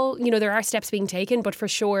we're all, you know, there are steps being taken, but for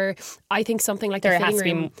sure, I think something like there has to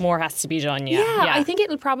be more has to be done. Yeah, I think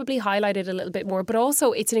it'll probably highlight it a little bit more. But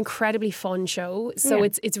also, it's an incredibly fun show, so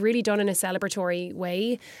it's really done in a celebratory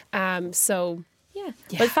way. Yeah.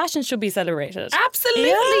 But fashion should be celebrated.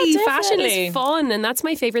 Absolutely. Fashion is fun, and that's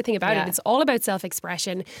my favourite thing about it. It's all about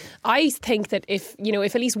self-expression. I think that if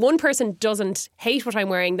at least one person doesn't hate what I'm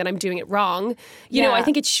wearing, then I'm doing it wrong. You know, I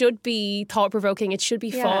think it should be thought-provoking. It should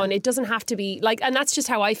be fun. It doesn't have to be like, and that's just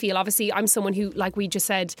how I feel. Obviously, I'm someone who, like we just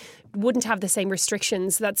said, wouldn't have the same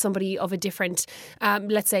restrictions that somebody of a different,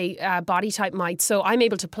 let's say, body type might. So I'm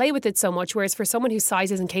able to play with it so much, whereas for someone whose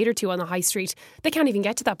size isn't catered to on the high street, they can't even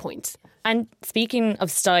get to that point. And speaking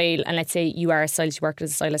of style, and let's say you are a stylist, you worked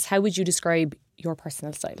as a stylist, how would you describe your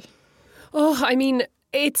personal style? Oh, I mean,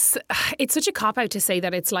 it's such a cop-out to say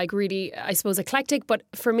that it's like really, I suppose, eclectic. But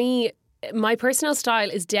for me, my personal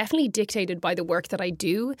style is definitely dictated by the work that I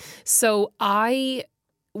do. So I'm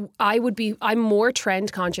more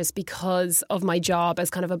trend conscious because of my job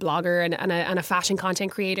as kind of a blogger and a fashion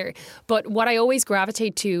content creator. But what I always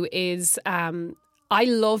gravitate to is I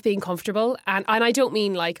love being comfortable, and I don't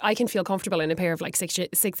mean like I can feel comfortable in a pair of like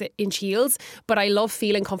 6-inch heels, but I love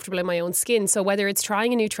feeling comfortable in my own skin. So whether it's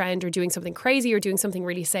trying a new trend or doing something crazy or doing something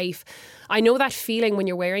really safe, I know that feeling when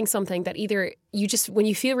you're wearing something that either you just, when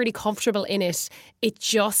you feel really comfortable in it,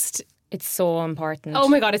 it's so important. Oh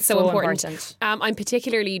my God, it's so important. I'm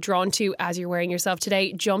particularly drawn to, as you're wearing yourself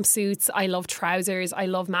today, jumpsuits. I love trousers. I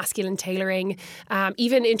love masculine tailoring.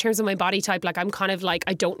 Even in terms of my body type, like I'm kind of like,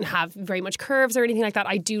 I don't have very much curves or anything like that.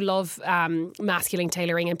 I do love masculine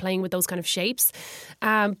tailoring and playing with those kind of shapes.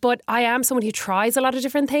 But I am someone who tries a lot of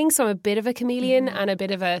different things. So I'm a bit of a chameleon and a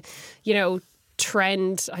bit of a,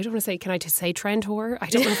 trend. I don't want to say, can I just say trend whore? I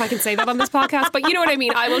don't know if I can say that on this podcast, but you know what I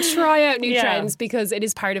mean? I will try out new trends because it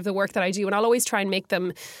is part of the work that I do, and I'll always try and make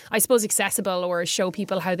them, I suppose, accessible, or show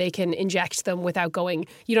people how they can inject them without going,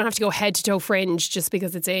 you don't have to go head to toe fringe just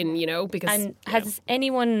because it's in, because... Has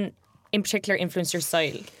anyone in particular influenced your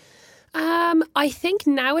style? I think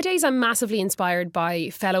nowadays I'm massively inspired by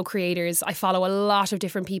fellow creators. I follow a lot of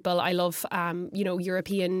different people. I love,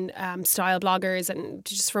 European style bloggers and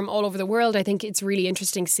just from all over the world. I think it's really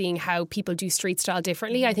interesting seeing how people do street style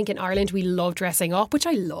differently. I think in Ireland we love dressing up, which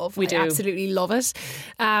I love. I absolutely love it.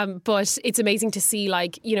 But it's amazing to see,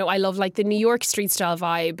 I love like the New York street style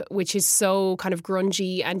vibe, which is so kind of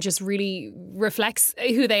grungy and just really reflects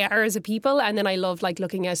who they are as a people. And then I love like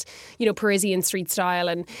looking at, Parisian street style,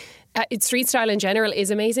 and street style in general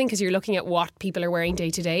is amazing because you're looking at what people are wearing day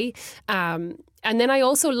to day. And then I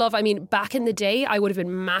also love, back in the day, I would have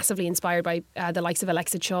been massively inspired by the likes of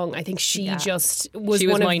Alexa Chung. I think she just was she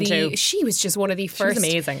one was of mine the... too. She was just one of the first... She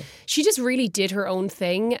was amazing. She just really did her own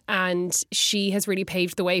thing, and she has really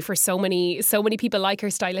paved the way for so many people like her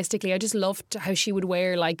stylistically. I just loved how she would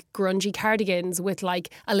wear like grungy cardigans with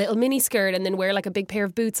like a little mini skirt and then wear like a big pair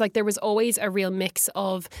of boots. Like there was always a real mix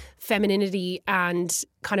of femininity and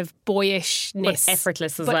kind of boyishness. But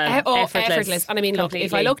effortless as well. Effortless. And Completely. Look,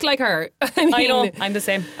 if I looked like her... I know, I'm the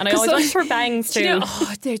same. And I always look for bangs too.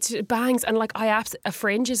 Bangs. And like a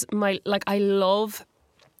fringe is my... Like I love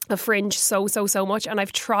a fringe so much, and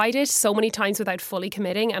I've tried it so many times without fully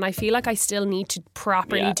committing, and I feel like I still need to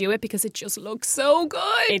properly do it because it just looks so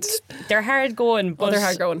good. They're hard going. But, they're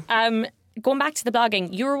hard going. Going back to the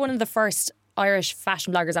blogging, you were one of the first Irish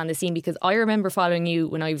fashion bloggers on the scene, because I remember following you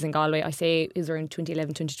when I was in Galway. I say it was around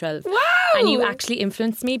 2011, 2012. Wow! And you actually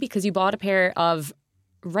influenced me because you bought a pair of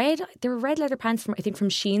red leather pants from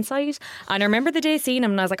Shein site, and I remember the day seeing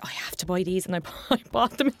them and I was like, I have to buy these, and I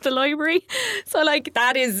bought them at the library. So like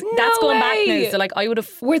that's going back now. So like I would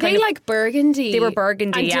have... Were they like burgundy? They were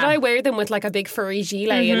burgundy. And did I wear them with like a big furry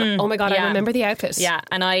gilet? And oh my God, I remember the outfit. Yeah,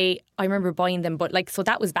 and I remember buying them, but like, so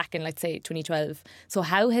that was back in, let's say, 2012. So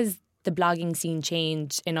how has the blogging scene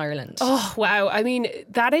changed in Ireland? Oh wow,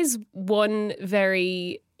 that is one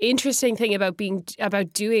very interesting thing about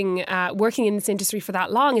working in this industry for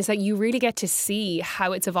that long, is that you really get to see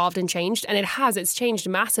how it's evolved and changed, and it's changed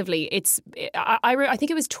massively. I think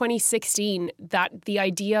it was 2016 that the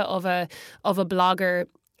idea of a blogger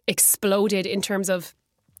exploded in terms of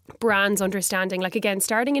brands understanding. Like again,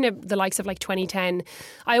 starting in the likes of like 2010,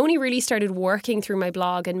 I only really started working through my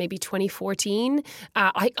blog in maybe 2014.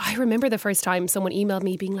 I remember the first time someone emailed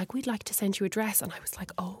me being like, we'd like to send you a dress, and I was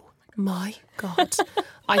like, oh my God.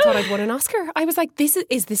 I thought I'd won an Oscar. I was like,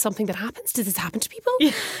 is this something that happens? Does this happen to people?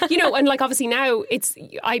 Yeah. And like obviously now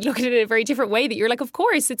I look at it in a very different way, that you're like, of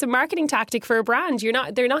course, it's a marketing tactic for a brand.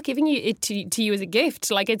 They're not giving it to you as a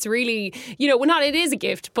gift. Like it's really, it is a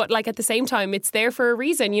gift, but like at the same time, it's there for a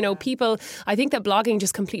reason. People, I think that blogging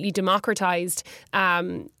just completely democratized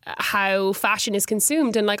how fashion is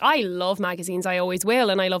consumed. And like, I love magazines, I always will.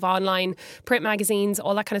 And I love online print magazines,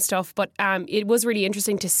 all that kind of stuff. But it was really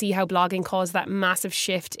interesting to see how blogging caused that massive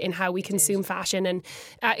shift in how we consume fashion. And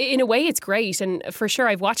in a way, it's great. And for sure,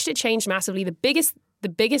 I've watched it change massively. The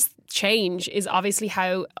biggest change is obviously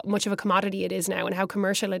how much of a commodity it is now, and how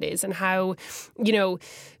commercial it is, and how,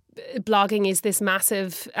 blogging is this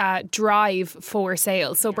massive drive for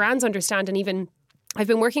sales. So brands understand, and even I've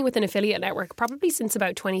been working with an affiliate network probably since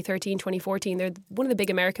about 2013, 2014. They're one of the big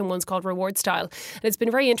American ones called Reward Style. And it's been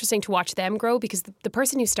very interesting to watch them grow, because the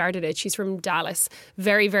person who started it, she's from Dallas,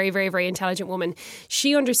 very, very, very, very intelligent woman.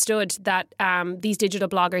 She understood that these digital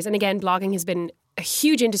bloggers, and again, blogging has been a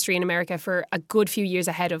huge industry in America for a good few years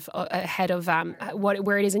ahead of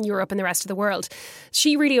where it is in Europe and the rest of the world.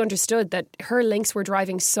 She really understood that her links were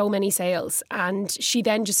driving so many sales, and she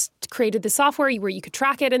then just created the software where you could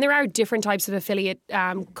track it. And there are different types of affiliate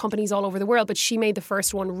companies all over the world, but she made the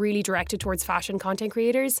first one really directed towards fashion content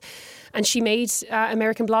creators, and she made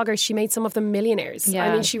American bloggers. She made some of them millionaires. Yeah.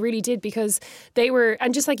 I mean, she really did, because they were,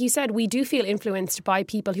 and just like you said, we do feel influenced by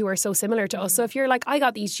people who are so similar to us. So if you're like, I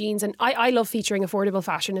got these jeans, and I love featuring affordable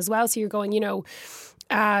fashion as well. So you're going,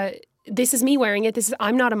 this is me wearing it.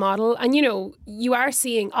 I'm not a model. And, you are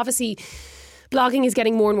seeing, obviously, blogging is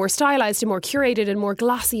getting more and more stylized and more curated and more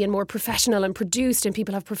glossy and more professional and produced, and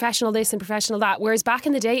people have professional this and professional that. Whereas back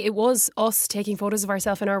in the day, it was us taking photos of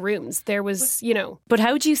ourselves in our rooms. There was, But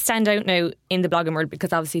how do you stand out now in the blogging world?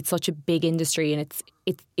 Because obviously it's such a big industry and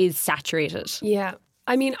it is saturated. Yeah.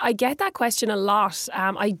 I mean, I get that question a lot.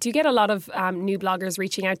 I do get a lot of new bloggers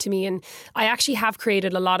reaching out to me, and I actually have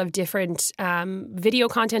created a lot of different video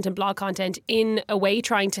content and blog content in a way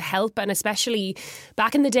trying to help. And especially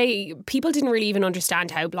back in the day, people didn't really even understand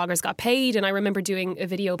how bloggers got paid. And I remember doing a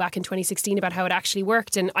video back in 2016 about how it actually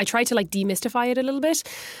worked, and I tried to demystify it a little bit.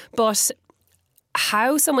 But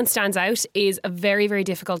how someone stands out is a very, very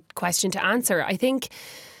difficult question to answer. I think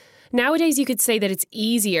nowadays you could say that it's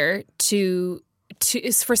easier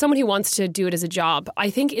for someone who wants to do it as a job. I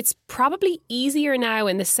think it's probably easier now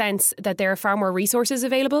in the sense that there are far more resources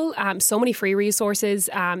available, so many free resources.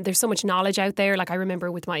 There's so much knowledge out there. Like I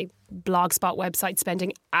remember with my Blogspot website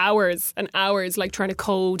spending hours and hours trying to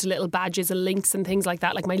code little badges and links and things like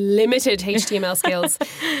that. Like my limited HTML skills,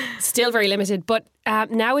 still very limited. But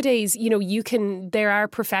nowadays, there are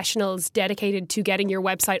professionals dedicated to getting your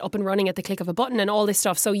website up and running at the click of a button and all this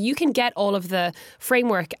stuff. So you can get all of the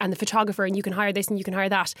framework and the photographer, and you can hire this and you can hire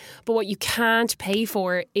that. But what you can't pay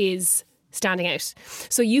for is standing out.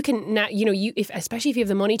 So you can, especially if you have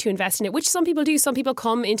the money to invest in it, which some people do. Some people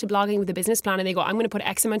come into blogging with a business plan and they go, I'm going to put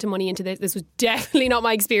X amount of money into this. This was definitely not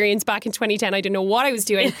my experience back in 2010. I didn't know what I was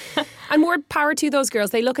doing. And more power to those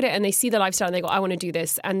girls. They look at it and they see the lifestyle and they go, I want to do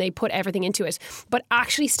this. And they put everything into it. But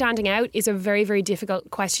actually standing out is a very, very difficult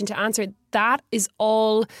question to answer. That is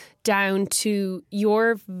all down to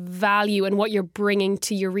your value and what you're bringing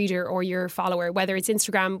to your reader or your follower, whether it's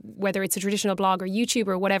Instagram, whether it's a traditional blog or YouTube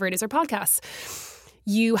or whatever it is, or podcasts.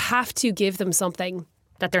 You have to give them something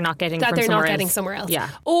that they're not getting somewhere else.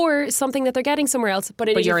 Yeah. Or something that they're getting somewhere else, but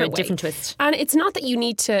you're in a way. different twist. And it's not that you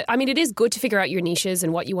need to, it is good to figure out your niches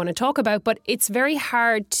and what you want to talk about, but it's very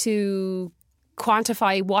hard to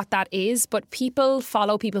quantify what that is. But people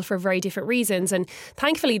follow people for very different reasons, and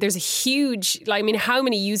thankfully there's a huge, how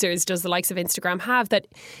many users does the likes of Instagram have, that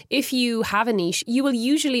if you have a niche, you will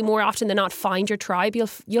usually more often than not find your tribe,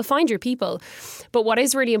 you'll find your people. But what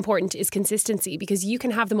is really important is consistency, because you can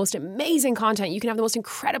have the most amazing content, you can have the most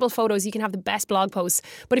incredible photos, you can have the best blog posts,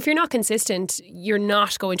 but if you're not consistent, you're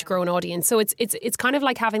not going to grow an audience. So it's kind of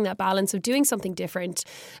like having that balance of doing something different,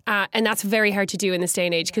 and that's very hard to do in this day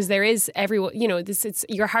and age, because there is everyone,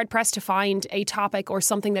 you're hard pressed to find a topic or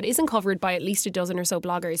something that isn't covered by at least a dozen or so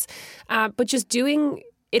bloggers. But just doing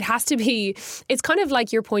it has to be, it's kind of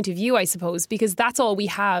like your point of view, I suppose, because that's all we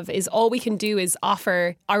have, is all we can do is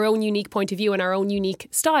offer our own unique point of view and our own unique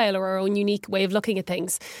style or our own unique way of looking at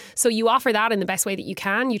things. So you offer that in the best way that you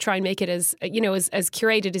can. You try and make it as, you know, as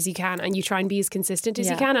curated as you can, and you try and be as consistent as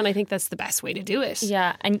you can. And I think that's the best way to do it.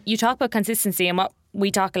 Yeah. And you talk about consistency, and what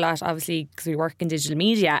we talk a lot, obviously, because we work in digital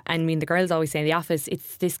media. And I mean, the girls always say in the office,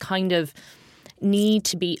 it's this kind of need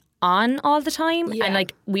to be on all the time, and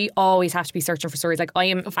like we always have to be searching for stories. Like I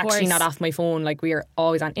am actually not off my phone. Like we are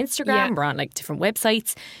always on Instagram, we're on like different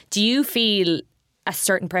websites. Do you feel a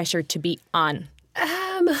certain pressure to be on?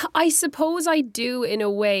 I suppose I do, in a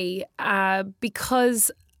way,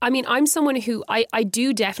 because I mean, I'm someone who I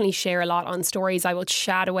do definitely share a lot on stories. I will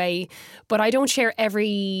chat away, but I don't share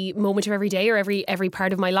every moment of every day or every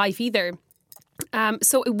part of my life either.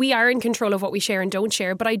 So we are in control of what we share and don't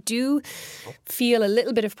share, but I do feel a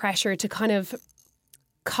little bit of pressure to kind of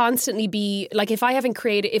constantly be like, if I haven't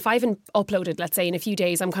uploaded, let's say, in a few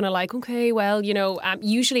days, I'm kind of like, okay, well, you know,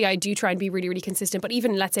 usually I do try and be really, really consistent. But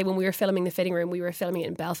even, let's say, when we were filming The Fitting Room, we were filming it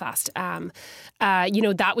in Belfast. You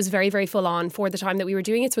know, that was very, very full on for the time that we were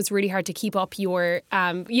doing it. So it's really hard to keep up your,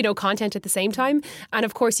 you know, content at the same time. And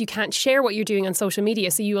of course, you can't share what you're doing on social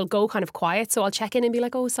media. So you will go kind of quiet. So I'll check in and be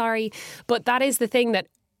like, oh, sorry. But that is the thing, that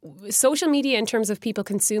social media, in terms of people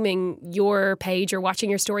consuming your page or watching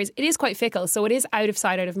your stories, it is quite fickle. So it is out of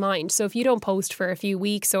sight, out of mind. So if you don't post for a few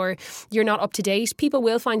weeks or you're not up to date, people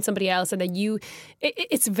will find somebody else, and then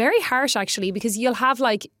it's very harsh, actually, because you'll have,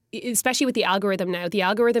 like, especially with the algorithm now, the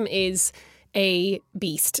algorithm is a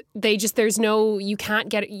beast. You can't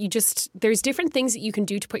get it. There's different things that you can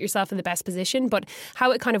do to put yourself in the best position, but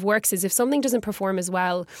how it kind of works is if something doesn't perform as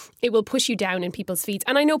well, it will push you down in people's feeds.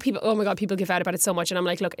 And I know people, oh my God, people give out about it so much. And I'm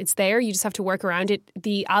like, look, it's there. You just have to work around it.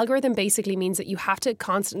 The algorithm basically means that you have to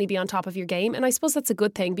constantly be on top of your game. And I suppose that's a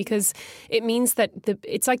good thing because it means that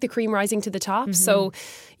it's like the cream rising to the top. Mm-hmm. So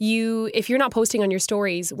if you're not posting on your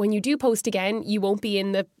stories, when you do post again, you won't be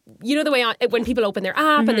in the way when people open their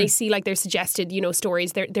app and they see like their suggested,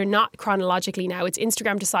 stories, they're not chronologically now. It's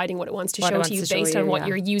Instagram deciding what it wants to show to you based on what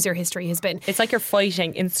your user history has been. It's like you're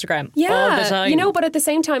fighting Instagram all the time. But at the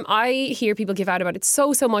same time, I hear people give out about it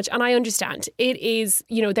so much, and I understand. It is,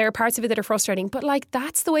 there are parts of it that are frustrating, but like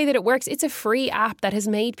that's the way that it works. It's a free app that has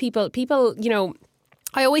made people,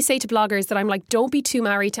 I always say to bloggers that I'm like, don't be too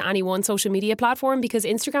married to any one social media platform because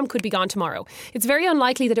Instagram could be gone tomorrow. It's very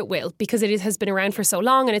unlikely that it will because it has been around for so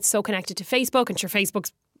long and it's so connected to Facebook, and sure,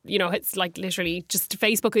 Facebook's it's like literally just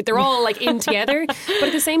Facebook. They're all like in together. But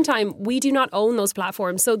at the same time, we do not own those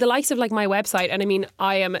platforms. So the likes of like my website, and I mean,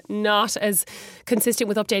 I am not as consistent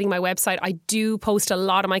with updating my website. I do post a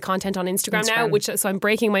lot of my content on Instagram now, so I'm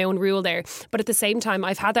breaking my own rule there. But at the same time,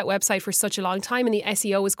 I've had that website for such a long time and the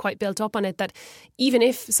SEO is quite built up on it that even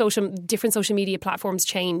if different social media platforms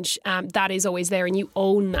change, that is always there and you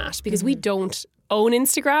own that because we don't own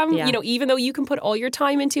Instagram, even though you can put all your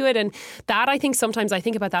time into it. And that, I think sometimes I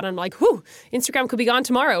think about that and I'm like, whew, Instagram could be gone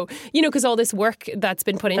tomorrow, because all this work that's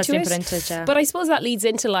been put into it. But I suppose that leads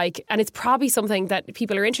into like, and it's probably something that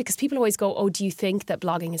people are interested because people always go, oh, do you think that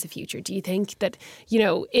blogging is a future? Do you think that,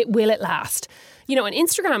 it will last? And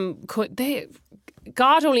Instagram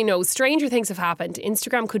God only knows, stranger things have happened.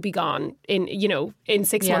 Instagram could be gone in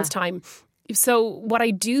 6 months' time. So what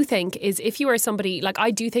I do think is if you are somebody, like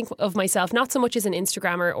I do think of myself not so much as an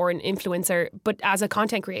Instagrammer or an influencer, but as a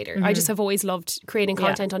content creator. I just have always loved creating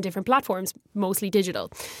content on different platforms, mostly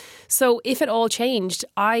digital. So if it all changed,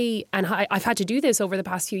 I've had to do this over the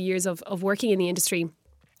past few years of working in the industry.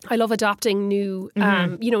 I love adopting new,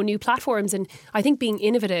 new platforms, and I think being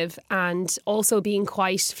innovative and also being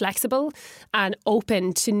quite flexible and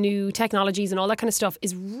open to new technologies and all that kind of stuff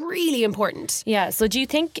is really important. Yeah. So do you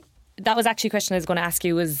think that was actually a question I was going to ask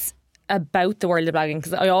you was about the world of blogging?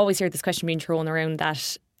 Because I always hear this question being thrown around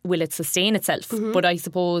that will it sustain itself? But I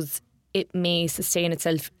suppose it may sustain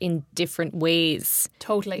itself in different ways.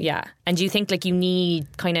 Totally. Yeah. And do you think like you need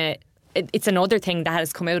kind of, it's another thing that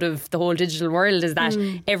has come out of the whole digital world is that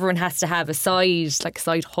everyone has to have a side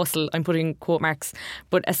hustle. I'm putting quote marks,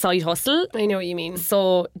 but a side hustle. I know what you mean.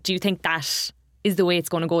 So do you think that is the way it's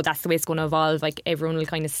going to go? That's the way it's going to evolve? Like everyone will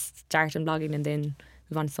kind of start in blogging and then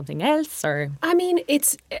move on to something else? Or I mean,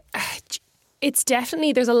 it's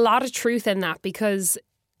definitely, there's a lot of truth in that because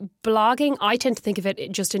blogging, I tend to think of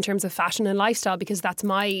it just in terms of fashion and lifestyle because that's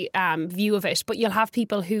my view of it. But you'll have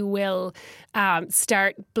people who will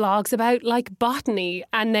start blogs about like botany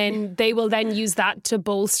and then they will then use that to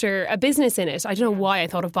bolster a business in it. I don't know why I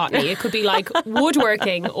thought of botany. It could be like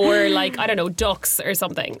woodworking or like, I don't know, ducks or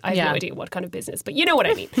something. I have no idea what kind of business, but you know what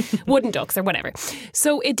I mean. Wooden ducks or whatever.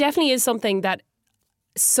 So it definitely is something that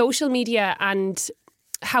social media, and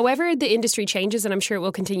however the industry changes, and I'm sure it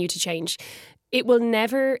will continue to change, it will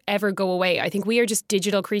never ever go away. I think we are just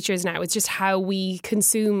digital creatures now. It's just how we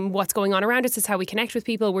consume what's going on around us. It's how we connect with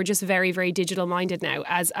people. We're just very, very digital minded now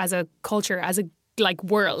as a culture, as a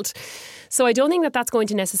world. So I don't think that that's going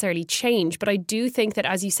to necessarily change, but I do think that,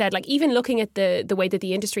 as you said, like even looking at the way that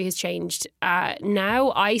the industry has changed,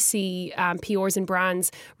 now I see PRs and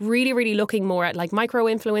brands really, really looking more at like micro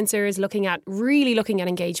influencers, looking at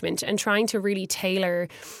engagement and trying to really tailor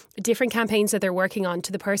different campaigns that they're working on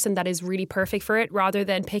to the person that is really perfect for it, rather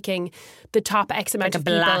than picking the top X amount of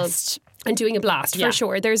people and doing a blast, for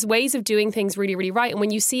sure. There's ways of doing things really, really right. And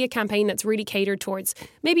when you see a campaign that's really catered towards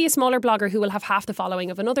maybe a smaller blogger who will have half the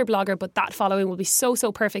following of another blogger, but that following will be so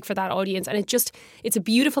perfect for that audience. And it's a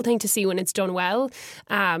beautiful thing to see when it's done well.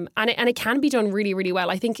 And it can be done really, really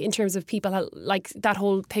well. I think in terms of people, like that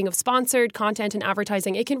whole thing of sponsored content and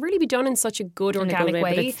advertising, it can really be done in such a good, organic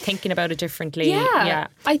way. But it's thinking about it differently. Yeah,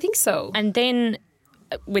 I think so. And then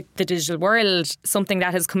with the digital world, something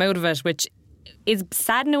that has come out of it, which is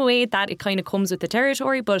sad in a way that it kind of comes with the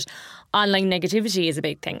territory, but online negativity is a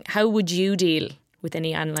big thing. How would you deal with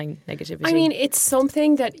any online negativity? I mean, it's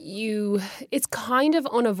something that it's kind of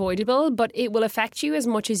unavoidable, but it will affect you as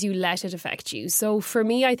much as you let it affect you. So for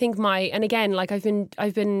me, I think and again, like I've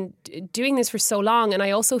been doing this for so long, and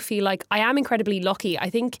I also feel like I am incredibly lucky. I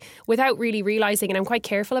think without really realising, and I'm quite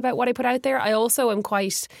careful about what I put out there, I also am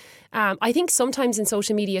quite... I think sometimes in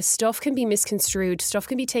social media, stuff can be misconstrued, stuff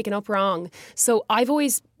can be taken up wrong. So I've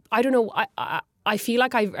always, I don't know, I feel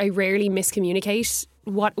like I rarely miscommunicate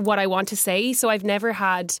what I want to say. So I've never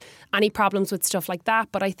had any problems with stuff like that.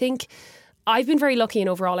 But I think I've been very lucky and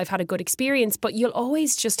overall I've had a good experience. But you'll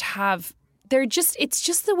always just have... it's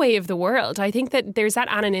just the way of the world. I think that there's that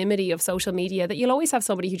anonymity of social media that you'll always have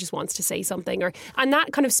somebody who just wants to say something, and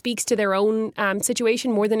that kind of speaks to their own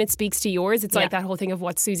situation more than it speaks to yours. It's like that whole thing of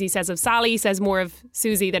what Susie says of Sally says more of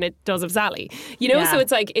Susie than it does of Sally. You know, so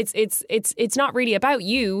it's like it's not really about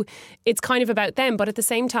you. It's kind of about them. But at the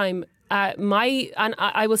same time, and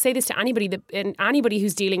I will say this to anybody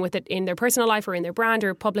who's dealing with it in their personal life or in their brand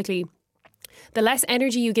or publicly. The less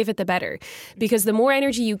energy you give it, the better. Because the more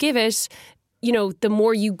energy you give it, you know, the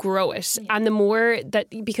more you grow it. And the more that,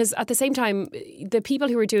 because at the same time, the people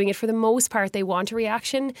who are doing it, for the most part, they want a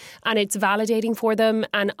reaction and it's validating for them.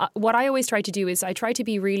 And what I always try to do is I try to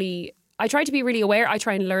be really aware. I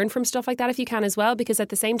try and learn from stuff like that if you can as well, because at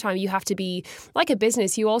the same time you have to be, like a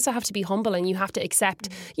business, you also have to be humble and you have to accept,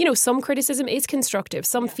 you know, some criticism is constructive,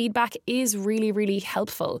 some feedback is really, really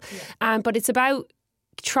helpful. But it's about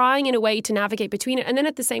trying in a way to navigate between it. And then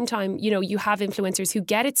at the same time, you know, you have influencers who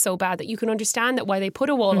get it so bad that you can understand that why they put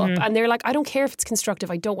a wall up and they're like, I don't care if it's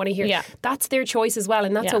constructive, I don't want to hear it. That's their choice as well,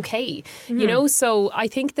 and that's okay. You know, so I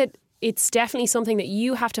think that it's definitely something that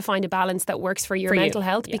you have to find a balance that works for your mental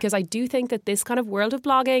health, because I do think that this kind of world of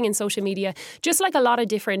blogging and social media, just like a lot of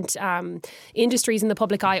different industries in the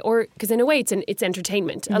public eye, or because in a way it's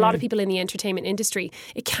entertainment. A lot of people in the entertainment industry,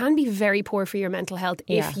 it can be very poor for your mental health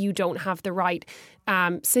if you don't have the right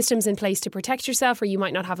systems in place to protect yourself, or you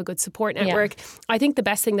might not have a good support network. I think the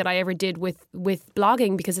best thing that I ever did with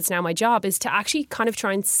blogging, because it's now my job, is to actually kind of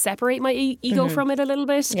try and separate my ego from it a little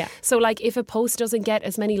bit. So like if a post doesn't get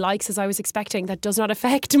as many likes as I was expecting, that does not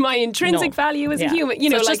affect my intrinsic value as a human. You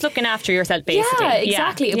know, it's like, just looking after yourself, basically. Yeah,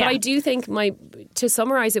 exactly. But I do think to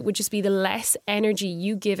summarise it would just be the less energy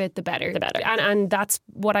you give it, the better. And that's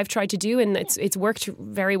what I've tried to do, and it's worked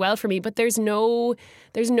very well for me. But there's no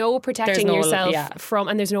protecting yourself from,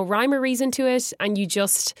 and there's no rhyme or reason to it, and it's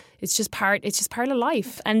just part of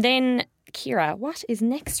life. And then, Ciara, what is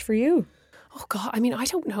next for you? Oh God, I mean, I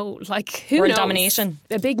don't know. Like, who World knows? domination.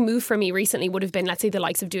 A big move for me recently would have been, let's say, the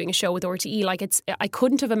likes of doing a show with RTE. Like, I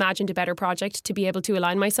couldn't have imagined a better project to be able to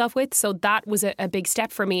align myself with. So that was a big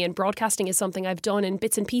step for me. And broadcasting is something I've done in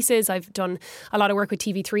bits and pieces. I've done a lot of work with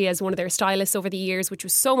TV3 as one of their stylists over the years, which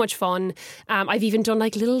was so much fun. I've even done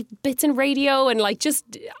like little bits in radio, and like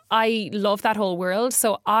I love that whole world.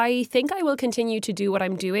 So I think I will continue to do what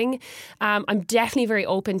I'm doing. I'm definitely very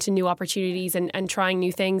open to new opportunities and trying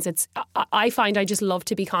new things. I find I just love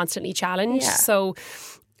to be constantly challenged. So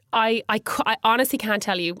I honestly can't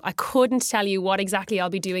tell you. I couldn't tell you what exactly I'll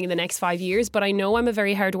be doing in the next 5 years, but I know I'm a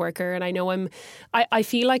very hard worker, and I know I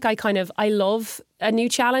feel like I love a new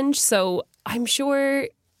challenge. So I'm sure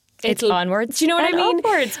it's onwards. Do you know what I mean?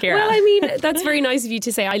 Upwards, Ciara. Well, I mean, that's very nice of you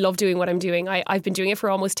to say. I love doing what I'm doing. I've been doing it for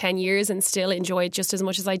almost 10 years and still enjoy it just as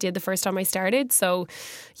much as I did the first time I started. So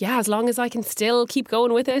yeah, as long as I can still keep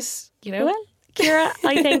going with it, you know. Well, Ciara,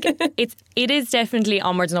 I think it is definitely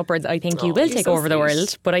onwards and upwards. I think you will take over the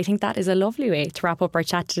world, but I think that is a lovely way to wrap up our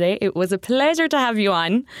chat today. It was a pleasure to have you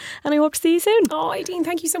on, and I hope to see you soon. Oh, Aideen,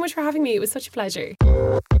 thank you so much for having me. It was such a pleasure.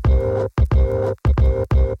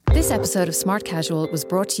 This episode of Smart Casual was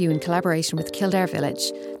brought to you in collaboration with Kildare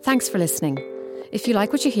Village. Thanks for listening. If you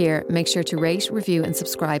like what you hear, make sure to rate, review and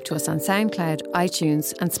subscribe to us on SoundCloud,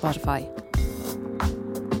 iTunes and Spotify.